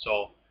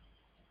 So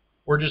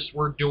we're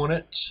doing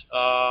it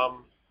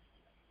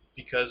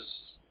because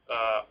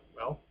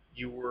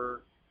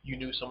you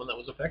knew someone that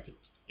was affected,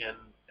 and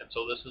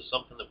so this is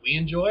something that we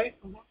enjoy,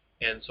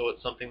 and so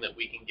it's something that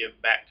we can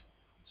give back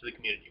to the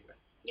community with.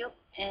 Yep,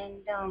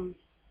 and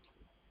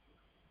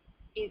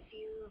if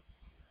you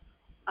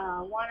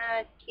want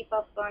to keep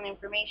up on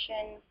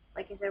information,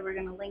 like I said, we're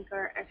going to link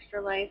our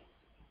Extra Life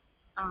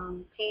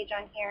page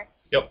on here.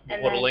 Yep,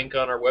 we'll put a link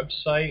on our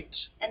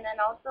website. And then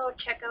also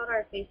check out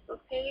our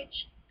Facebook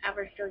page,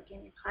 Average Joe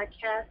Gaming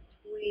Podcast.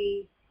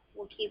 We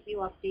will keep you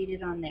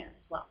updated on there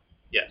as well.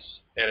 Yes,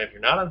 and if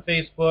you're not on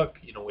Facebook,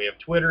 we have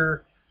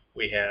Twitter.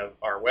 We have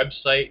our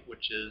website,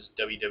 which is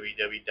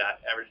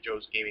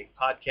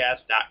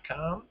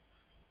www.averagejoesgamingpodcast.com.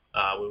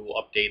 We will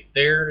update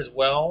there as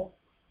well.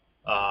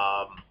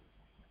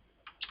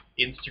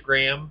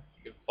 Instagram,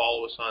 you can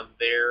follow us on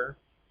there.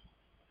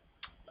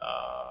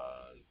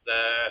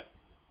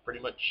 pretty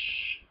much.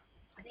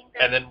 I think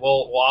And that's then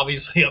we'll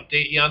obviously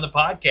update you on the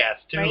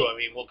podcast too. Right. I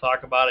mean, we'll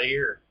talk about it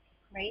here.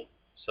 right.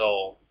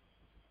 So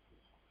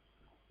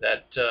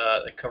that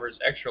covers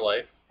Extra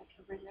Life. That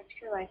covers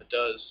Extra Life. It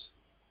does.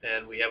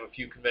 And we have a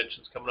few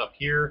conventions coming up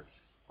here.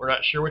 We're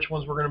not sure which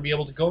ones we're going to be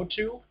able to go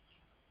to.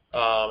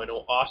 I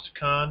know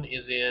OSTCon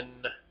is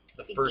in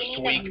the first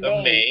Beginning week of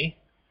of May.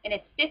 And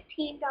it's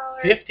 $15.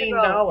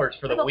 $15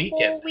 for the whole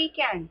weekend.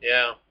 weekend.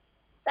 Yeah.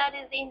 That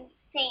is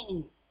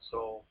insane.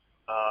 So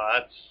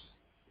that's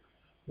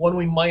one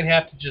we might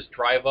have to just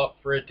drive up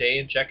for a day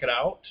and check it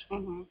out.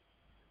 Mm-hmm.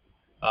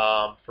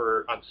 On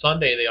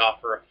Sunday they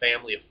offer a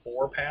family of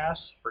 4 pass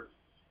for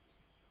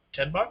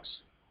 $10. I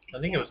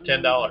think it was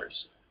 $10.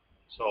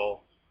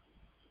 So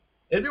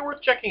it'd be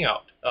worth checking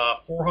out.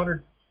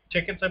 400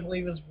 tickets, I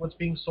believe, is what's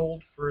being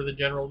sold for the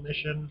general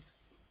admission.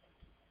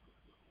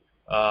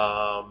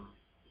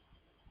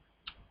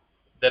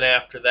 Then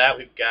after that,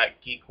 we've got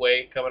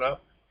Geekway coming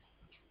up.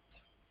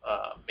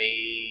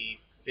 May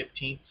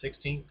 15th,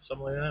 16th,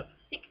 something like that.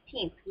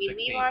 16th. We 16th.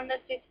 leave on the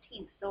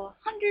 15th, so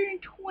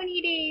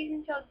 120 days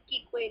until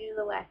Geekway to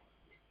the West.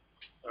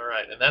 All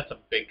right, and that's a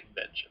big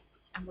convention.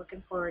 I'm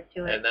looking forward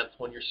to it. And that's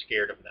one you're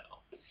scared of now.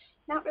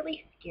 Not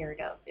really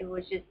scared of. It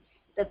was just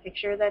the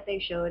picture that they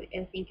showed.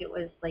 I think it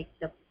was like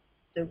the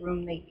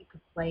room that you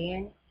could play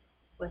in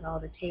with all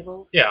the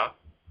tables. Yeah.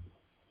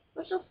 It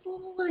was just a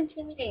little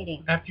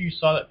intimidating. After you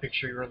saw that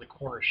picture, you were in the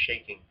corner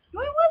shaking.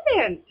 No, I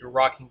wasn't. You're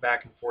rocking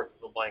back and forth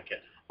with the blanket.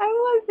 I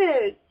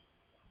wasn't.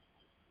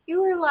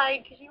 You were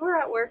lying because you were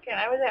at work and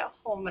I was at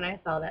home when I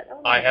saw that. That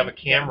was I on have a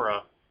Instagram.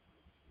 camera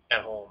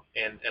at home,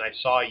 and I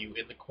saw you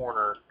in the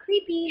corner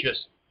Creepy.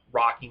 just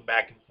rocking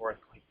back and forth,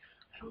 going,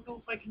 I don't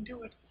know if I can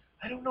do it.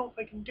 I don't know if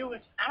I can do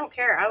it. I don't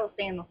care. I will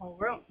stay in the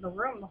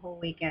room the whole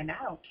weekend.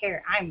 I don't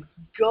care. I'm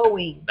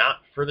going. Not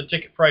for the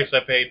ticket price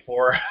I paid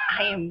for.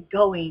 I am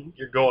going.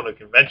 You're going to a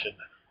convention.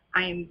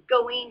 I am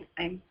going.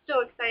 I'm so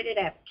excited.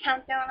 I have a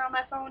countdown on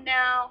my phone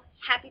now.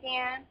 Happy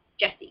Dan,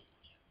 Jesse.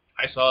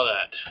 I saw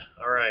that.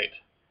 All right.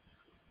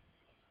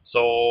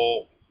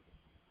 So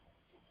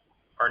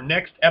our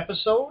next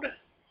episode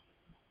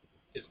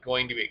is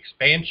going to be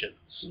expansions.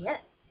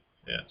 Yes.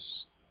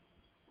 Yes.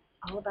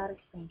 All about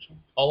expansion.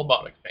 All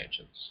about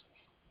expansions.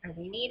 Are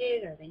they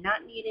needed? Are they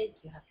not needed?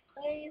 Do you have to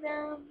play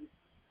them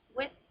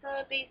with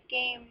the base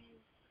game,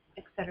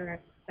 etc.,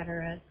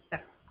 etc.,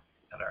 etc.,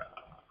 Etc.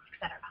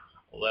 etc.?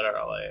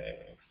 Literally,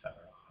 etc.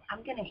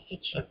 I'm gonna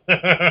hit you.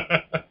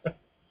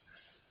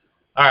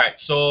 All right,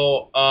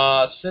 so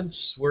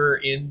since we're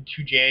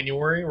into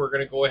January, we're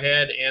going to go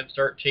ahead and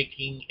start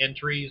taking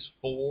entries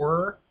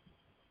for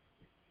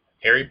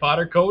Harry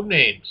Potter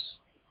Codenames.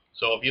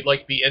 So if you'd like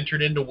to be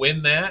entered in to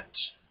win that,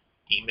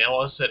 email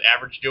us at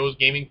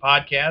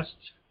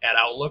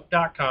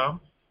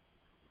averagejoesgamingpodcast@outlook.com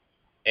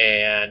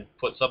and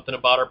put something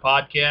about our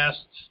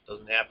podcast.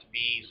 Doesn't have to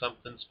be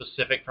something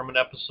specific from an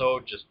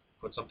episode. Just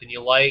put something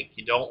you like,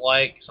 you don't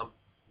like, some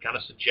kind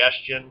of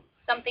suggestion.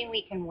 Something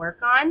we can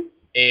work on.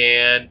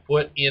 And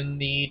put in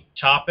the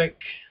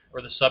topic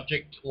or the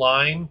subject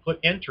line, put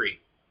entry.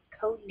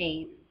 Code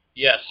names.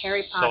 Yes.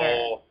 Harry Potter.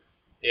 So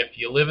if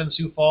you live in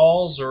Sioux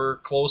Falls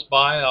or close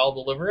by, I'll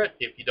deliver it.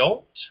 If you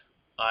don't,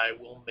 I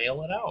will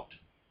mail it out.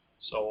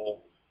 So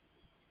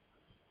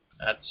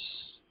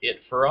that's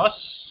it for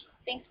us.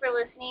 Thanks for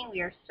listening.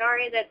 We are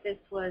sorry that this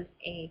was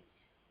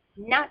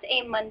not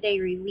a Monday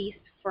release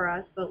for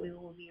us, but we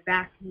will be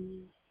back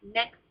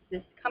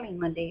this coming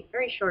Monday.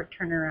 Very short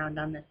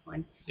turnaround on this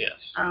one.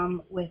 Yes.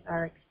 With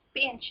our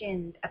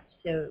expansion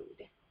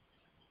episode.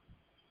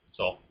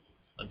 So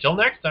until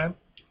next time,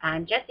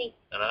 I'm Jesse.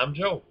 and I'm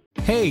Joe.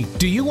 Hey,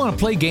 do you want to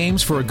play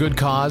games for a good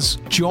cause?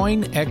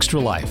 Join Extra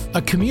Life,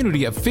 a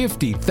community of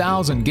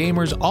 50,000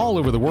 gamers all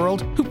over the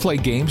world who play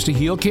games to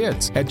heal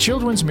kids at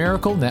Children's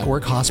Miracle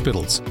Network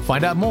hospitals.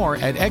 Find out more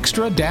at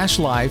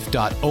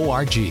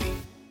extra-life.org.